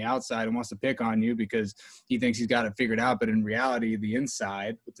cool on the outside and wants to pick on you because he thinks he's got it figured out. But in reality, the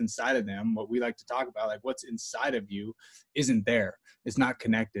inside, what's inside of them, what we like to talk about, like what's inside of you isn't there. It's not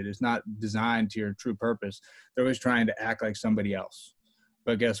connected. It's not designed to your true purpose. They're always trying to act like somebody else.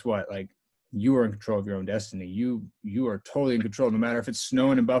 But guess what? Like, you are in control of your own destiny. You are totally in control, no matter if it's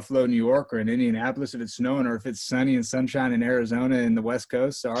snowing in Buffalo, New York, or in Indianapolis, if it's snowing, or if it's sunny and sunshine in Arizona and the West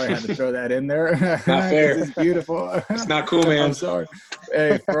Coast. Sorry, I had to throw that in there. Not fair. It's beautiful. It's not cool, man. I'm sorry.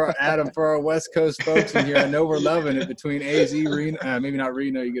 Hey, for our West Coast folks in here, I know we're loving it between AZ, Reno, maybe not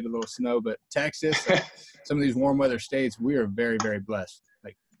Reno, you get a little snow, but Texas, some of these warm weather states, we are very, very blessed.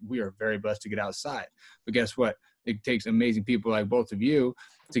 Like, we are very blessed to get outside. But guess what? It takes amazing people like both of you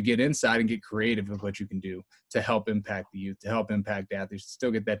to get inside and get creative with what you can do to help impact the youth, to help impact athletes, to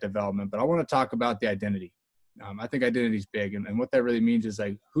still get that development. But I want to talk about the identity. I think identity is big. And what that really means is,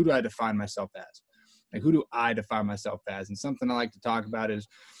 like, who do I define myself as? Like, who do I define myself as? And something I like to talk about is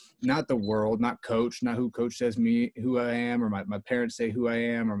not the world, not coach, not who coach says me who I am, or my parents say who I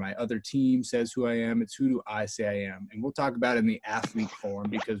am, or my other team says who I am. It's who do I say I am. And we'll talk about it in the athlete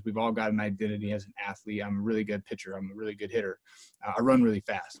form, because we've all got an identity as an athlete. I'm a really good pitcher. I'm a really good hitter. I run really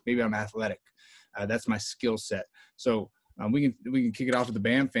fast. Maybe I'm athletic. That's my skill set. So we can kick it off with the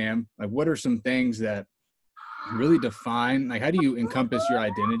BAMFAM. Like, what are some things that really define, like, how do you encompass your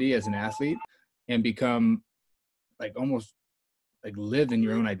identity as an athlete and become, like, almost like live in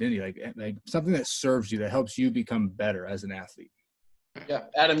your own identity, like something that serves you, that helps you become better as an athlete? Yeah.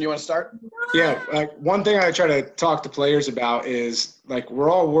 Adam, you want to start? Yeah. Like, one thing I try to talk to players about is, like,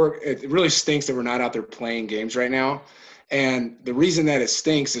 it really stinks that we're not out there playing games right now. And the reason that it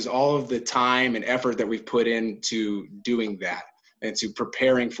stinks is all of the time and effort that we've put into doing that and to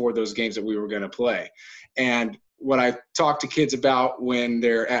preparing for those games that we were going to play. And what I talk to kids about when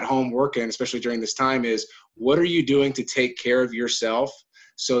they're at home working, especially during this time, is what are you doing to take care of yourself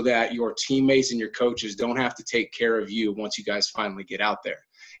so that your teammates and your coaches don't have to take care of you once you guys finally get out there?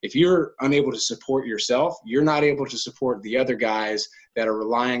 If you're unable to support yourself, you're not able to support the other guys that are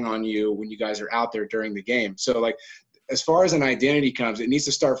relying on you when you guys are out there during the game. So, like, as far as an identity comes, it needs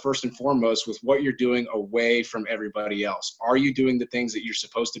to start first and foremost with what you're doing away from everybody else. Are you doing the things that you're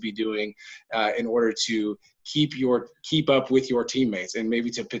supposed to be doing in order to keep up with your teammates, and maybe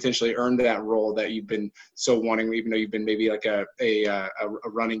to potentially earn that role that you've been so wanting, even though you've been maybe like a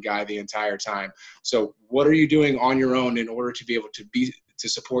running guy the entire time? So what are you doing on your own in order to be able to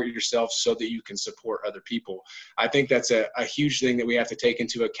support yourself so that you can support other people? I think that's a huge thing that we have to take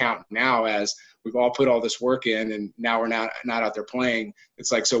into account now, as we've all put all this work in and now we're not out there playing.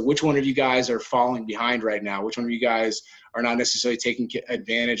 It's like, so which one of you guys are falling behind right now? Which one of you guys are not necessarily taking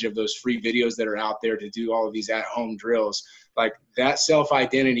advantage of those free videos that are out there to do all of these at-home drills? Like, that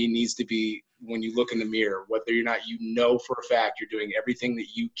self-identity needs to be, when you look in the mirror, whether you're not, you know for a fact you're doing everything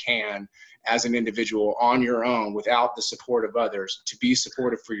that you can as an individual on your own without the support of others, to be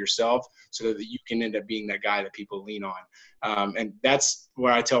supportive for yourself so that you can end up being that guy that people lean on. And that's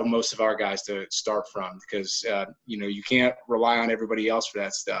where I tell most of our guys to start from, because, you can't rely on everybody else for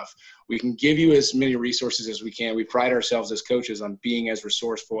that stuff. We can give you as many resources as we can. We pride ourselves as coaches on being as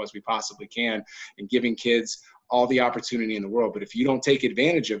resourceful as we possibly can and giving kids all the opportunity in the world. But if you don't take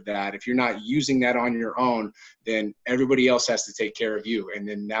advantage of that, if you're not using that on your own, then everybody else has to take care of you. And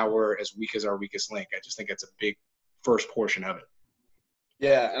then now we're as weak as our weakest link. I just think that's a big first portion of it.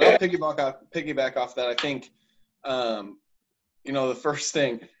 Yeah. And I'll piggyback off that. I think, the first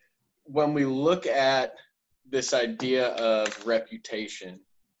thing, when we look at this idea of reputation,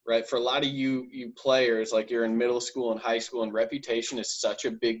 right? For a lot of you players, like, you're in middle school and high school, and reputation is such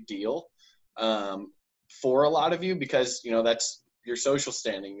a big deal. For a lot of you, because that's your social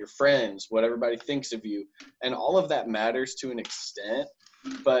standing, your friends, what everybody thinks of you, and all of that matters to an extent.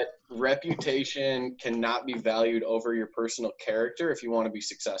 but reputation cannot be valued over your personal character if you want to be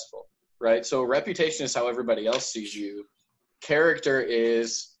successful, right? So reputation is how everybody else sees you. Character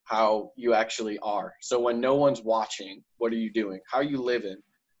is how you actually are. So when no one's watching, what are you doing? How are you living?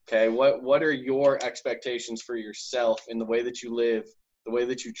 Okay, what are your expectations for yourself in the way that you live, the way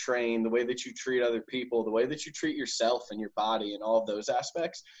that you train, the way that you treat other people, the way that you treat yourself and your body and all of those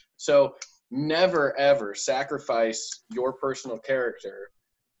aspects? So never, ever sacrifice your personal character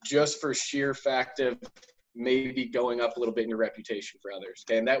just for sheer fact of maybe going up a little bit in your reputation for others.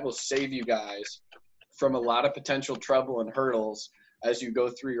 Okay, and that will save you guys from a lot of potential trouble and hurdles as you go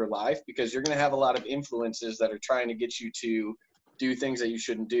through your life, because you're going to have a lot of influences that are trying to get you to do things that you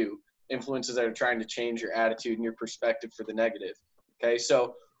shouldn't do, influences that are trying to change your attitude and your perspective for the negative. Okay,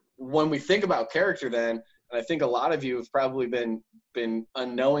 so when we think about character then, and I think a lot of you have probably been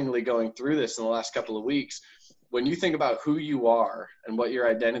unknowingly going through this in the last couple of weeks, when you think about who you are and what your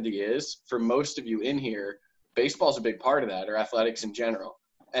identity is, for most of you in here, baseball is a big part of that, or athletics in general.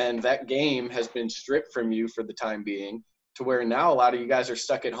 And that game has been stripped from you for the time being, to where now a lot of you guys are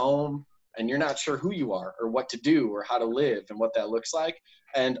stuck at home and you're not sure who you are or what to do or how to live and what that looks like.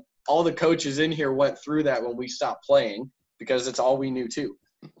 And all the coaches in here went through that when we stopped playing, because it's all we knew too,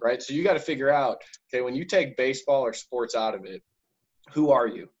 right? So you got to figure out, okay, when you take baseball or sports out of it, who are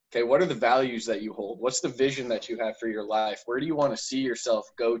you? Okay, what are the values that you hold? What's the vision that you have for your life? Where do you want to see yourself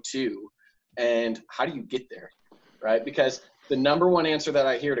go to? And how do you get there, right? Because the number one answer that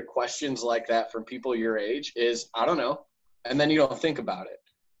I hear to questions like that from people your age is, I don't know. And then you don't think about it,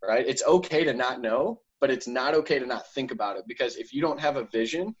 right? It's okay to not know, but it's not okay to not think about it, because if you don't have a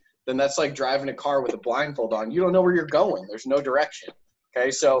vision, then that's like driving a car with a blindfold on. You don't know where you're going. There's no direction. Okay,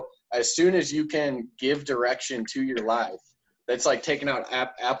 so as soon as you can give direction to your life, that's like taking out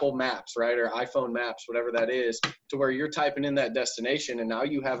Apple Maps, right, or iPhone Maps, whatever that is, to where you're typing in that destination and now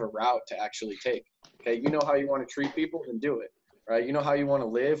you have a route to actually take. Okay, you know how you want to treat people, then do it, right? You know how you want to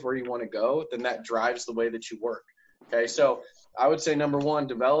live, where you want to go, then that drives the way that you work. Okay, so I would say number one,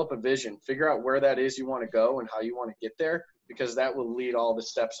 develop a vision. Figure out where that is you want to go and how you want to get there, because that will lead all the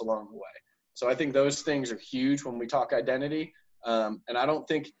steps along the way. So I think those things are huge when we talk identity. And I don't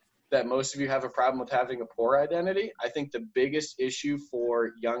think that most of you have a problem with having a poor identity. I think the biggest issue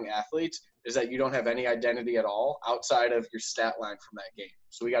for young athletes is that you don't have any identity at all outside of your stat line from that game.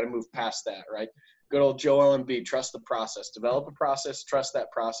 So we got to move past that, right? Good old Joel Embiid, trust the process. Develop a process, trust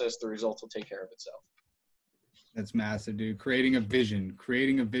that process. The results will take care of itself. That's massive, dude. Creating a vision.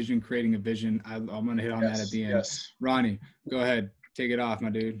 I'm going to hit on that at the end. Yes. Ronnie, go ahead. Take it off, my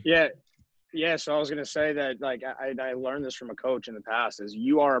dude. Yeah, so I was going to say that, like, I learned this from a coach in the past, is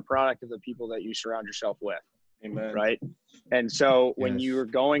you are a product of the people that you surround yourself with. Amen. Right? And so when Yes. you're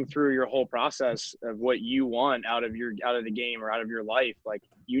going through your whole process of what you want out of the game or out of your life, like,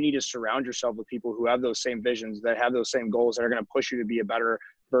 you need to surround yourself with people who have those same visions, that have those same goals, that are going to push you to be a better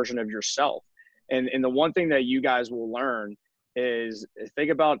version of yourself. And the one thing that you guys will learn is, think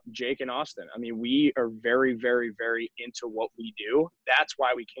about Jake and Austin. I mean, we are very, very, very into what we do. That's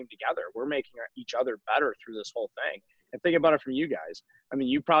why we came together. We're making each other better through this whole thing. And think about it from you guys. I mean,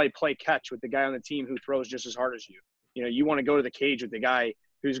 you probably play catch with the guy on the team who throws just as hard as you. You know, you want to go to the cage with the guy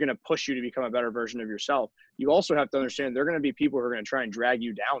who's going to push you to become a better version of yourself. You also have to understand there are going to be people who are going to try and drag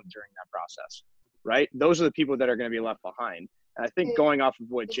you down during that process, right? Those are the people that are going to be left behind. And I think going off of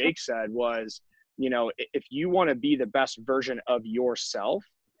what Jake said was, you know, if you want to be the best version of yourself,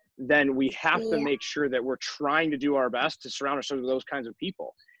 then we have to make sure that we're trying to do our best to surround ourselves with those kinds of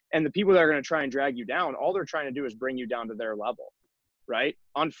people. And the people that are going to try and drag you down, all they're trying to do is bring you down to their level, right?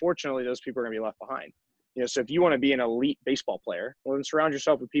 Unfortunately, those people are going to be left behind. You know, so if you want to be an elite baseball player, well, then surround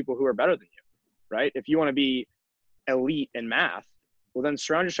yourself with people who are better than you, right? If you want to be elite in math, well, then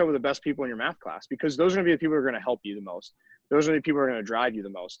surround yourself with the best people in your math class, because those are going to be the people who are going to help you the most. Those are the people who are going to drive you the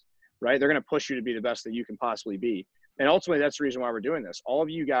most, right? They're going to push you to be the best that you can possibly be. And ultimately, that's the reason why we're doing this. All of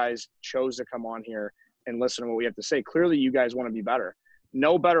you guys chose to come on here and listen to what we have to say. Clearly, you guys want to be better.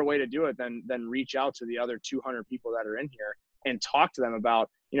 No better way to do it than reach out to the other 200 people that are in here and talk to them about,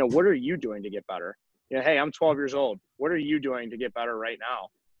 you know, what are you doing to get better? You know, hey, I'm 12 years old. What are you doing to get better right now?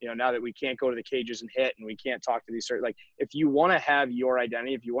 You know, now that we can't go to the cages and hit, and we can't talk to these certain, like, if you want to have your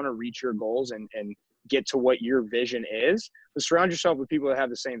identity, if you want to reach your goals and get to what your vision is, surround yourself with people that have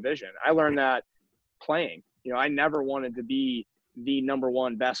the same vision. I learned that playing. You know, I never wanted to be the number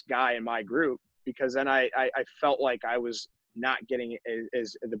one best guy in my group, because then I felt like I was not getting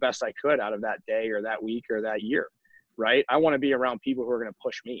as the best I could out of that day or that week or that year, right? I want to be around people who are going to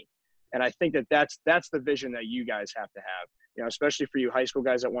push me. And I think that that's the vision that you guys have to have, you know, especially for you high school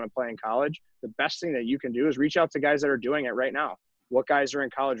guys that want to play in college. The best thing that you can do is reach out to guys that are doing it right now. What guys are in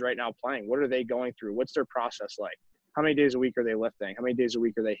college right now playing? What are they going through? What's their process like? How many days a week are they lifting? How many days a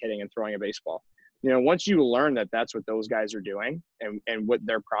week are they hitting and throwing a baseball? You know, once you learn that that's what those guys are doing and what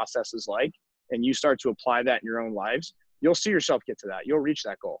their process is like, and you start to apply that in your own lives, you'll see yourself get to that. You'll reach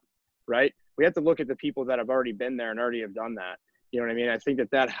that goal, right? We have to look at the people that have already been there and already have done that. You know what I mean? I think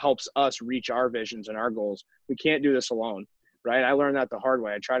that helps us reach our visions and our goals. We can't do this alone, right? I learned that the hard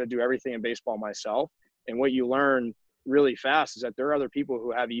way. I try to do everything in baseball myself. And what you learn really fast is that there are other people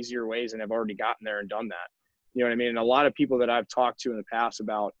who have easier ways and have already gotten there and done that. You know what I mean? And a lot of people that I've talked to in the past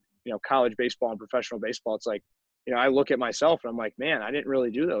about, you know, college baseball and professional baseball, it's like, you know, I look at myself and I'm like, man, I didn't really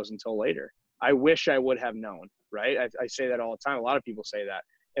do those until later. I wish I would have known, right? I say that all the time. A lot of people say that.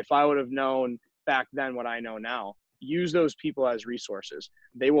 If I would have known back then what I know now, use those people as resources.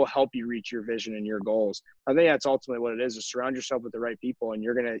 They will help you reach your vision and your goals. I think that's ultimately what it is surround yourself with the right people, and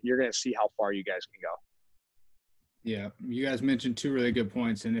you're gonna see how far you guys can go. Yeah, you guys mentioned two really good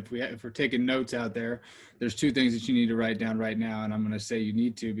points, and if we're taking notes out there, there's two things that you need to write down right now, and I'm going to say you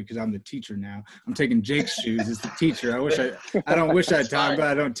need to because I'm the teacher now. I'm taking Jake's shoes as the teacher. I don't wish I'd talk, but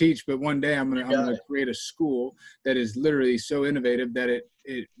I don't teach. But one day I'm gonna create a school that is literally so innovative that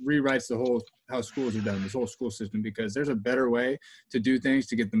it rewrites the whole how schools are done, this whole school system, because there's a better way to do things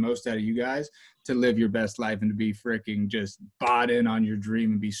to get the most out of you guys, to live your best life and to be freaking just bought in on your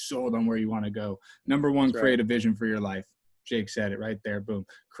dream and be sold on where you want to go. Number one, create a vision for your life. Jake said it right there. Boom.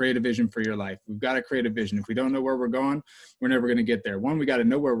 Create a vision for your life. We've got to create a vision. If we don't know where we're going, we're never going to get there. One, we got to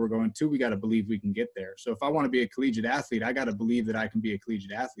know where we're going. Two, we got to believe we can get there. So if I want to be a collegiate athlete, I got to believe that I can be a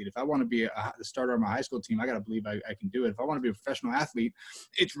collegiate athlete. If I want to be the starter on my high school team, I got to believe I can do it. If I want to be a professional athlete,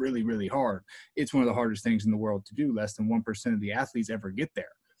 it's really, really hard. It's one of the hardest things in the world to do. Less than 1% of the athletes ever get there,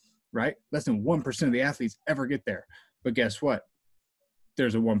 right? Less than 1% of the athletes ever get there. But guess what?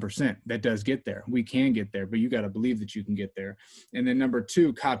 There's a 1% that does get there. We can get there, but you got to believe that you can get there. And then number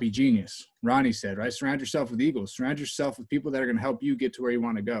two, copy genius. Ronnie said, right? Surround yourself with eagles. Surround yourself with people that are going to help you get to where you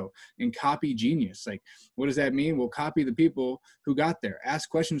want to go. And copy genius. Like, what does that mean? Well, copy the people who got there. Ask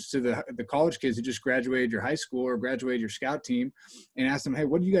questions to the college kids who just graduated your high school or graduated your scout team, and ask them, hey,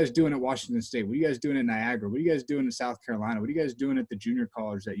 what are you guys doing at Washington State? What are you guys doing at Niagara? What are you guys doing in South Carolina? What are you guys doing at the junior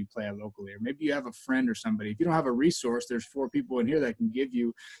college that you play at locally? Or maybe you have a friend or somebody. If you don't have a resource, there's 4 people in here that can give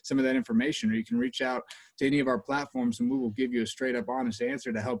you some of that information, or you can reach out to any of our platforms and we will give you a straight up honest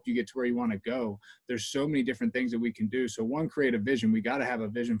answer to help you get to where you want to go. There's so many different things that we can do. So one, create a vision. We got to have a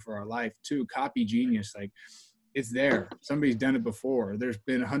vision for our life. 2, copy genius. Like, it's there. Somebody's done it before. There's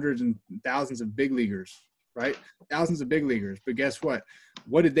been hundreds and thousands of big leaguers, right? Thousands of big leaguers. But guess what?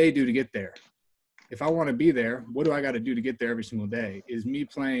 What did they do to get there? If I want to be there, what do I got to do to get there every single day? Is me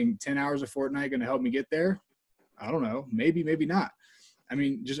playing 10 hours of Fortnite going to help me get there? I don't know. Maybe, maybe not. I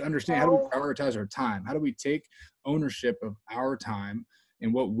mean, just understand, how do we prioritize our time? How do we take ownership of our time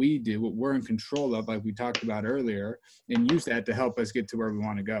and what we do, what we're in control of, like we talked about earlier, and use that to help us get to where we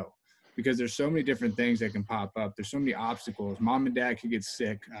want to go? Because there's so many different things that can pop up. There's so many obstacles. Mom and dad could get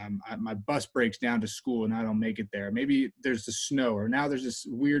sick. My bus breaks down to school and I don't make it there. Maybe there's the snow, or now there's this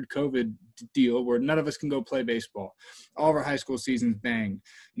weird COVID deal where none of us can go play baseball. All of our high school seasons banged.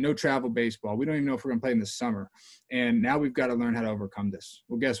 No travel baseball. We don't even know if we're going to play in the summer. And now we've got to learn how to overcome this.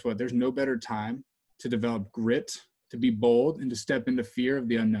 Well, guess what? There's no better time to develop grit, to be bold, and to step into fear of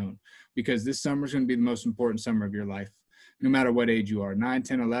the unknown, because this summer is going to be the most important summer of your life. No matter what age you are, 9,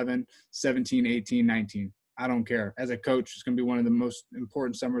 10, 11, 17, 18, 19. I don't care. As a coach, it's going to be one of the most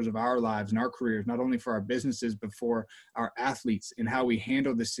important summers of our lives and our careers, not only for our businesses, but for our athletes and how we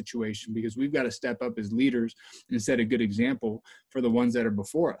handle this situation, because we've got to step up as leaders and set a good example for the ones that are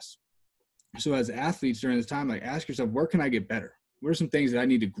before us. So as athletes during this time, like, ask yourself, where can I get better? What are some things that I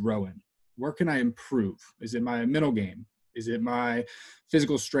need to grow in? Where can I improve? Is it my mental game? Is it my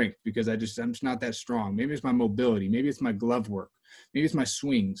physical strength? Because I'm just not that strong. Maybe it's my mobility. Maybe it's my glove work. Maybe it's my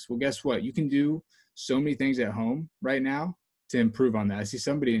swings. Well, guess what? You can do so many things at home right now to improve on that. I see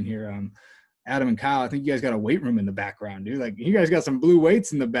somebody in here, Adam and Kyle. I think you guys got a weight room in the background, dude. Like, you guys got some blue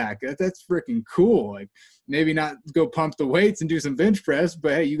weights in the back. That's freaking cool. Like, maybe not go pump the weights and do some bench press,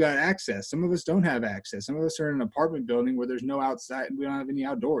 but hey, you got access. Some of us don't have access. Some of us are in an apartment building where there's no outside. We don't have any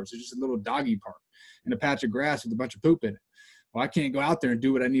outdoors. It's just a little doggy park and a patch of grass with a bunch of poop in it. Well, I can't go out there and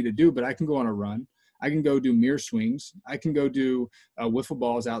do what I need to do, but I can go on a run. I can go do mirror swings. I can go do wiffle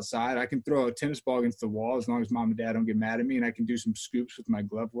balls outside. I can throw a tennis ball against the wall as long as mom and dad don't get mad at me, and I can do some scoops with my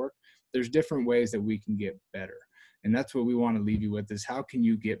glove work. There's different ways that we can get better. And that's what we want to leave you with, is how can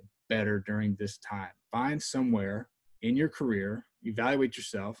you get better during this time? Find somewhere in your career, evaluate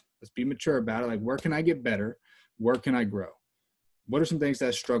yourself. Let's be mature about it. Like, where can I get better? Where can I grow? What are some things that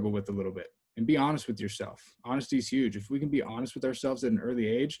I struggle with a little bit? and be honest with yourself. Honesty is huge. If we can be honest with ourselves at an early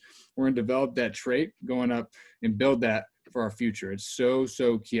age, we're going to develop that trait going up and build that for our future. It's so,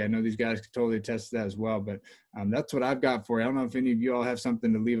 so key. I know these guys can totally attest to that as well, but that's what I've got for you. I don't know if any of you all have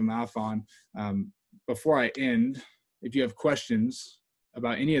something to leave them off on. Before I end, if you have questions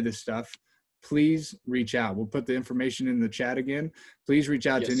about any of this stuff, please reach out. We'll put the information in the chat again. Please reach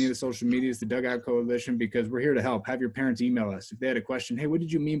out to any of the social medias, the Dugout Coalition, because we're here to help. Have your parents email us. If they had a question, hey, what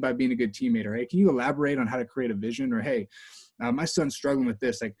did you mean by being a good teammate? Or hey, can you elaborate on how to create a vision? Or hey, my son's struggling with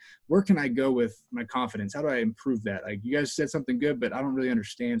this. Like, where can I go with my confidence? How do I improve that? Like, you guys said something good, but I don't really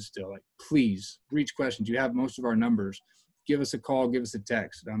understand still. Like, please reach questions. You have most of our numbers. Give us a call, give us a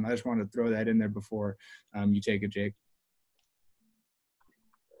text. I just wanted to throw that in there before you take it, Jake.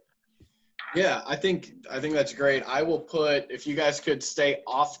 Yeah, I think that's great. I will put, if you guys could stay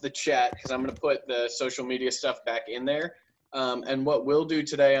off the chat, because I'm going to put the social media stuff back in there. And what we'll do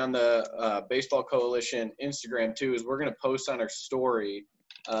today on the Baseball Coalition Instagram too is we're going to post on our story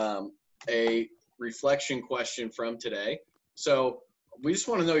a reflection question from today. So we just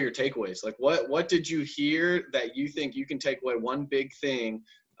want to know your takeaways. Like, what did you hear that you think you can take away? One big thing.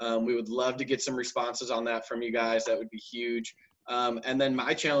 We would love to get some responses on that from you guys. That would be huge. And then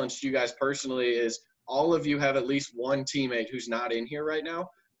my challenge to you guys personally is all of you have at least one teammate who's not in here right now.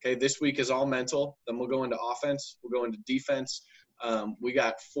 Okay, this week is all mental. Then we'll go into offense. We'll go into defense. We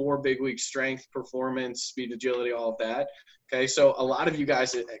got 4 big weeks: strength, performance, speed, agility, all of that. Okay, so a lot of you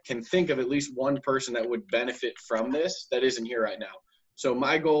guys can think of at least one person that would benefit from this that isn't here right now. So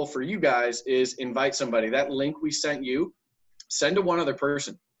my goal for you guys is invite somebody. That link we sent you, send to one other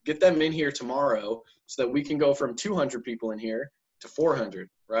person. Get them in here tomorrow so that we can go from 200 people in here to 400,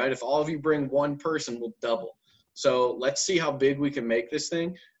 right? If all of you bring one person, we'll double. So let's see how big we can make this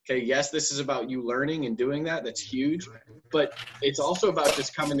thing. Okay, yes, this is about you learning and doing that. That's huge. But it's also about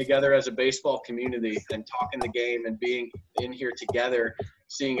just coming together as a baseball community and talking the game and being in here together,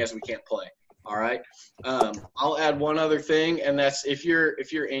 seeing as we can't play. All right. I'll add one other thing, and that's if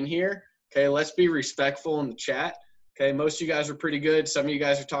you're in here, okay, let's be respectful in the chat. Okay, most of you guys are pretty good. Some of you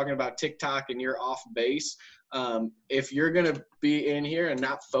guys are talking about TikTok and you're off base. If you're going to be in here and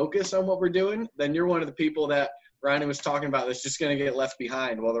not focus on what we're doing, then you're one of the people that Ronnie was talking about that's just going to get left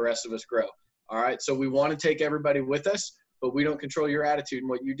behind while the rest of us grow. All right, so we want to take everybody with us, but we don't control your attitude and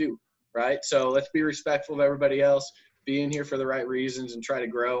what you do, right? So let's be respectful of everybody else, be in here for the right reasons, and try to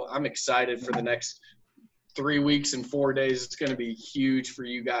grow. I'm excited for the next 3 weeks and 4 days. It's going to be huge for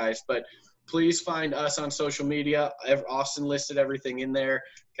you guys, but please find us on social media. Austin listed everything in there.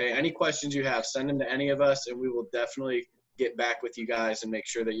 Okay, any questions you have, send them to any of us, and we will definitely get back with you guys and make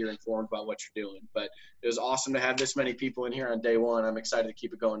sure that you're informed about what you're doing. But it was awesome to have this many people in here on day one. I'm excited to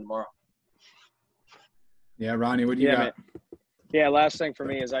keep it going tomorrow. Yeah, Ronnie, what do you got? Man. Yeah, last thing for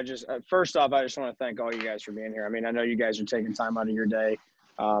me is first off, I just want to thank all you guys for being here. I mean, I know you guys are taking time out of your day.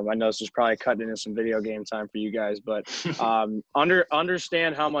 I know this is probably cutting into some video game time for you guys, but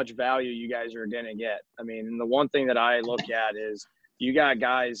understand how much value you guys are going to get. I mean, the one thing that I look at is you got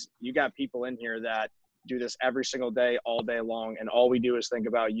people in here that do this every single day, all day long, and all we do is think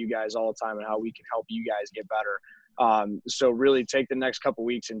about you guys all the time and how we can help you guys get better. So really take the next couple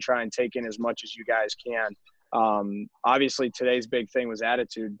weeks and try and take in as much as you guys can. Obviously, today's big thing was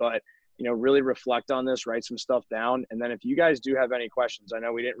attitude, but really reflect on this, write some stuff down. And then if you guys do have any questions, I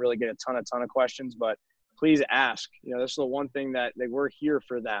know we didn't really get a ton of questions, but please ask. This is the one thing that we're here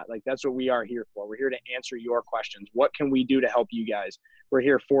for that. Like, that's what we are here for. We're here to answer your questions. What can we do to help you guys? We're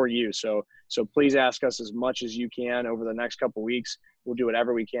here for you. So please ask us as much as you can over the next couple weeks. We'll do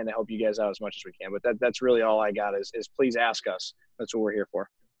whatever we can to help you guys out as much as we can. But that's really all I got is please ask us. That's what we're here for.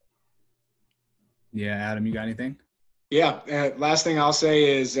 Yeah, Adam, you got anything? Yeah, last thing I'll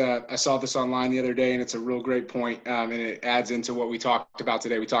say is I saw this online the other day, and it's a real great point, and it adds into what we talked about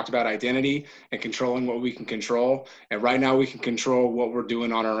today. We talked about identity and controlling what we can control, and right now we can control what we're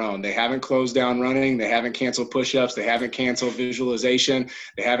doing on our own. They haven't closed down running. They haven't canceled push-ups. They haven't canceled visualization.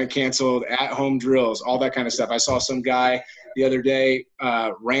 They haven't canceled at-home drills, all that kind of stuff. I saw some guy the other day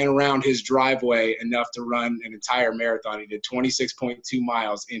ran around his driveway enough to run an entire marathon. He did 26.2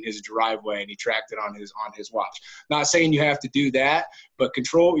 miles in his driveway, and he tracked it on his watch. Not saying you have to do that, but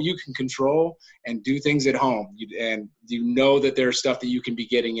control what you can control and do things at home. And you know that there's stuff that you can be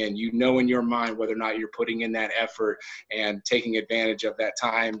getting in. You know in your mind whether or not you're putting in that effort and taking advantage of that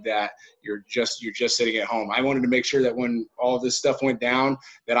time that you're just sitting at home. I wanted to make sure that when all of this stuff went down,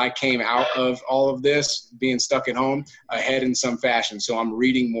 that I came out of all of this being stuck at home ahead in some fashion. So I'm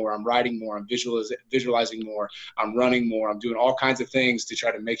reading more, I'm writing more, I'm visualizing more, I'm running more, I'm doing all kinds of things to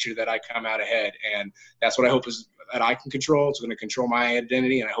try to make sure that I come out ahead. And that's what I hope is that I can control. It's going to control my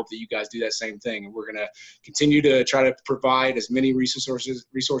identity, and I hope that you guys do that same thing. And we're going to continue to try to provide as many resources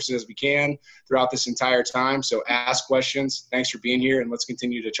as we can throughout this entire time. So ask questions. Thanks for being here, and let's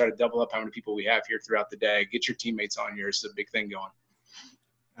continue to try to double up how many people we have here throughout the day. Get your teammates on here. It's a big thing going.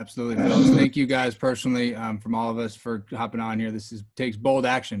 Absolutely, fellas. Thank you guys personally, from all of us, for hopping on here. This takes bold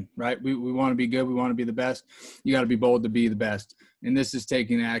action, right? We want to be good. We want to be the best. You got to be bold to be the best. And this is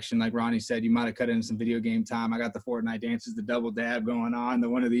taking action. Like Ronnie said, you might have cut in some video game time. I got the Fortnite dances, the double dab going on, the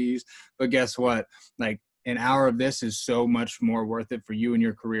one of these. But guess what? Like, an hour of this is so much more worth it for you and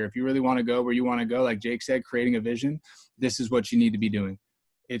your career. If you really want to go where you want to go, like Jake said, creating a vision, this is what you need to be doing.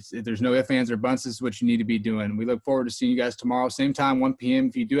 There's no ifs, ands, or buts. This is what you need to be doing. We look forward to seeing you guys tomorrow, same time, 1 p.m.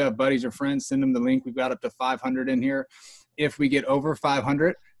 If you do have buddies or friends, send them the link. We've got up to 500 in here. If we get over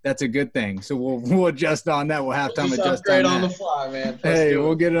 500, that's a good thing. So we'll adjust on that. We'll have time adjust on that. On the fly, man. Hey,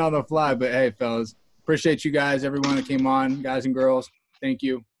 we'll get it on the fly. But hey, fellas, appreciate you guys, everyone that came on, guys and girls. Thank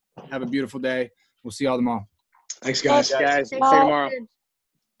you. Have a beautiful day. We'll see y'all tomorrow. Thanks, guys. Guys, see you Bye. tomorrow.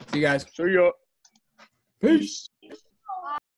 See you guys. See ya. Peace.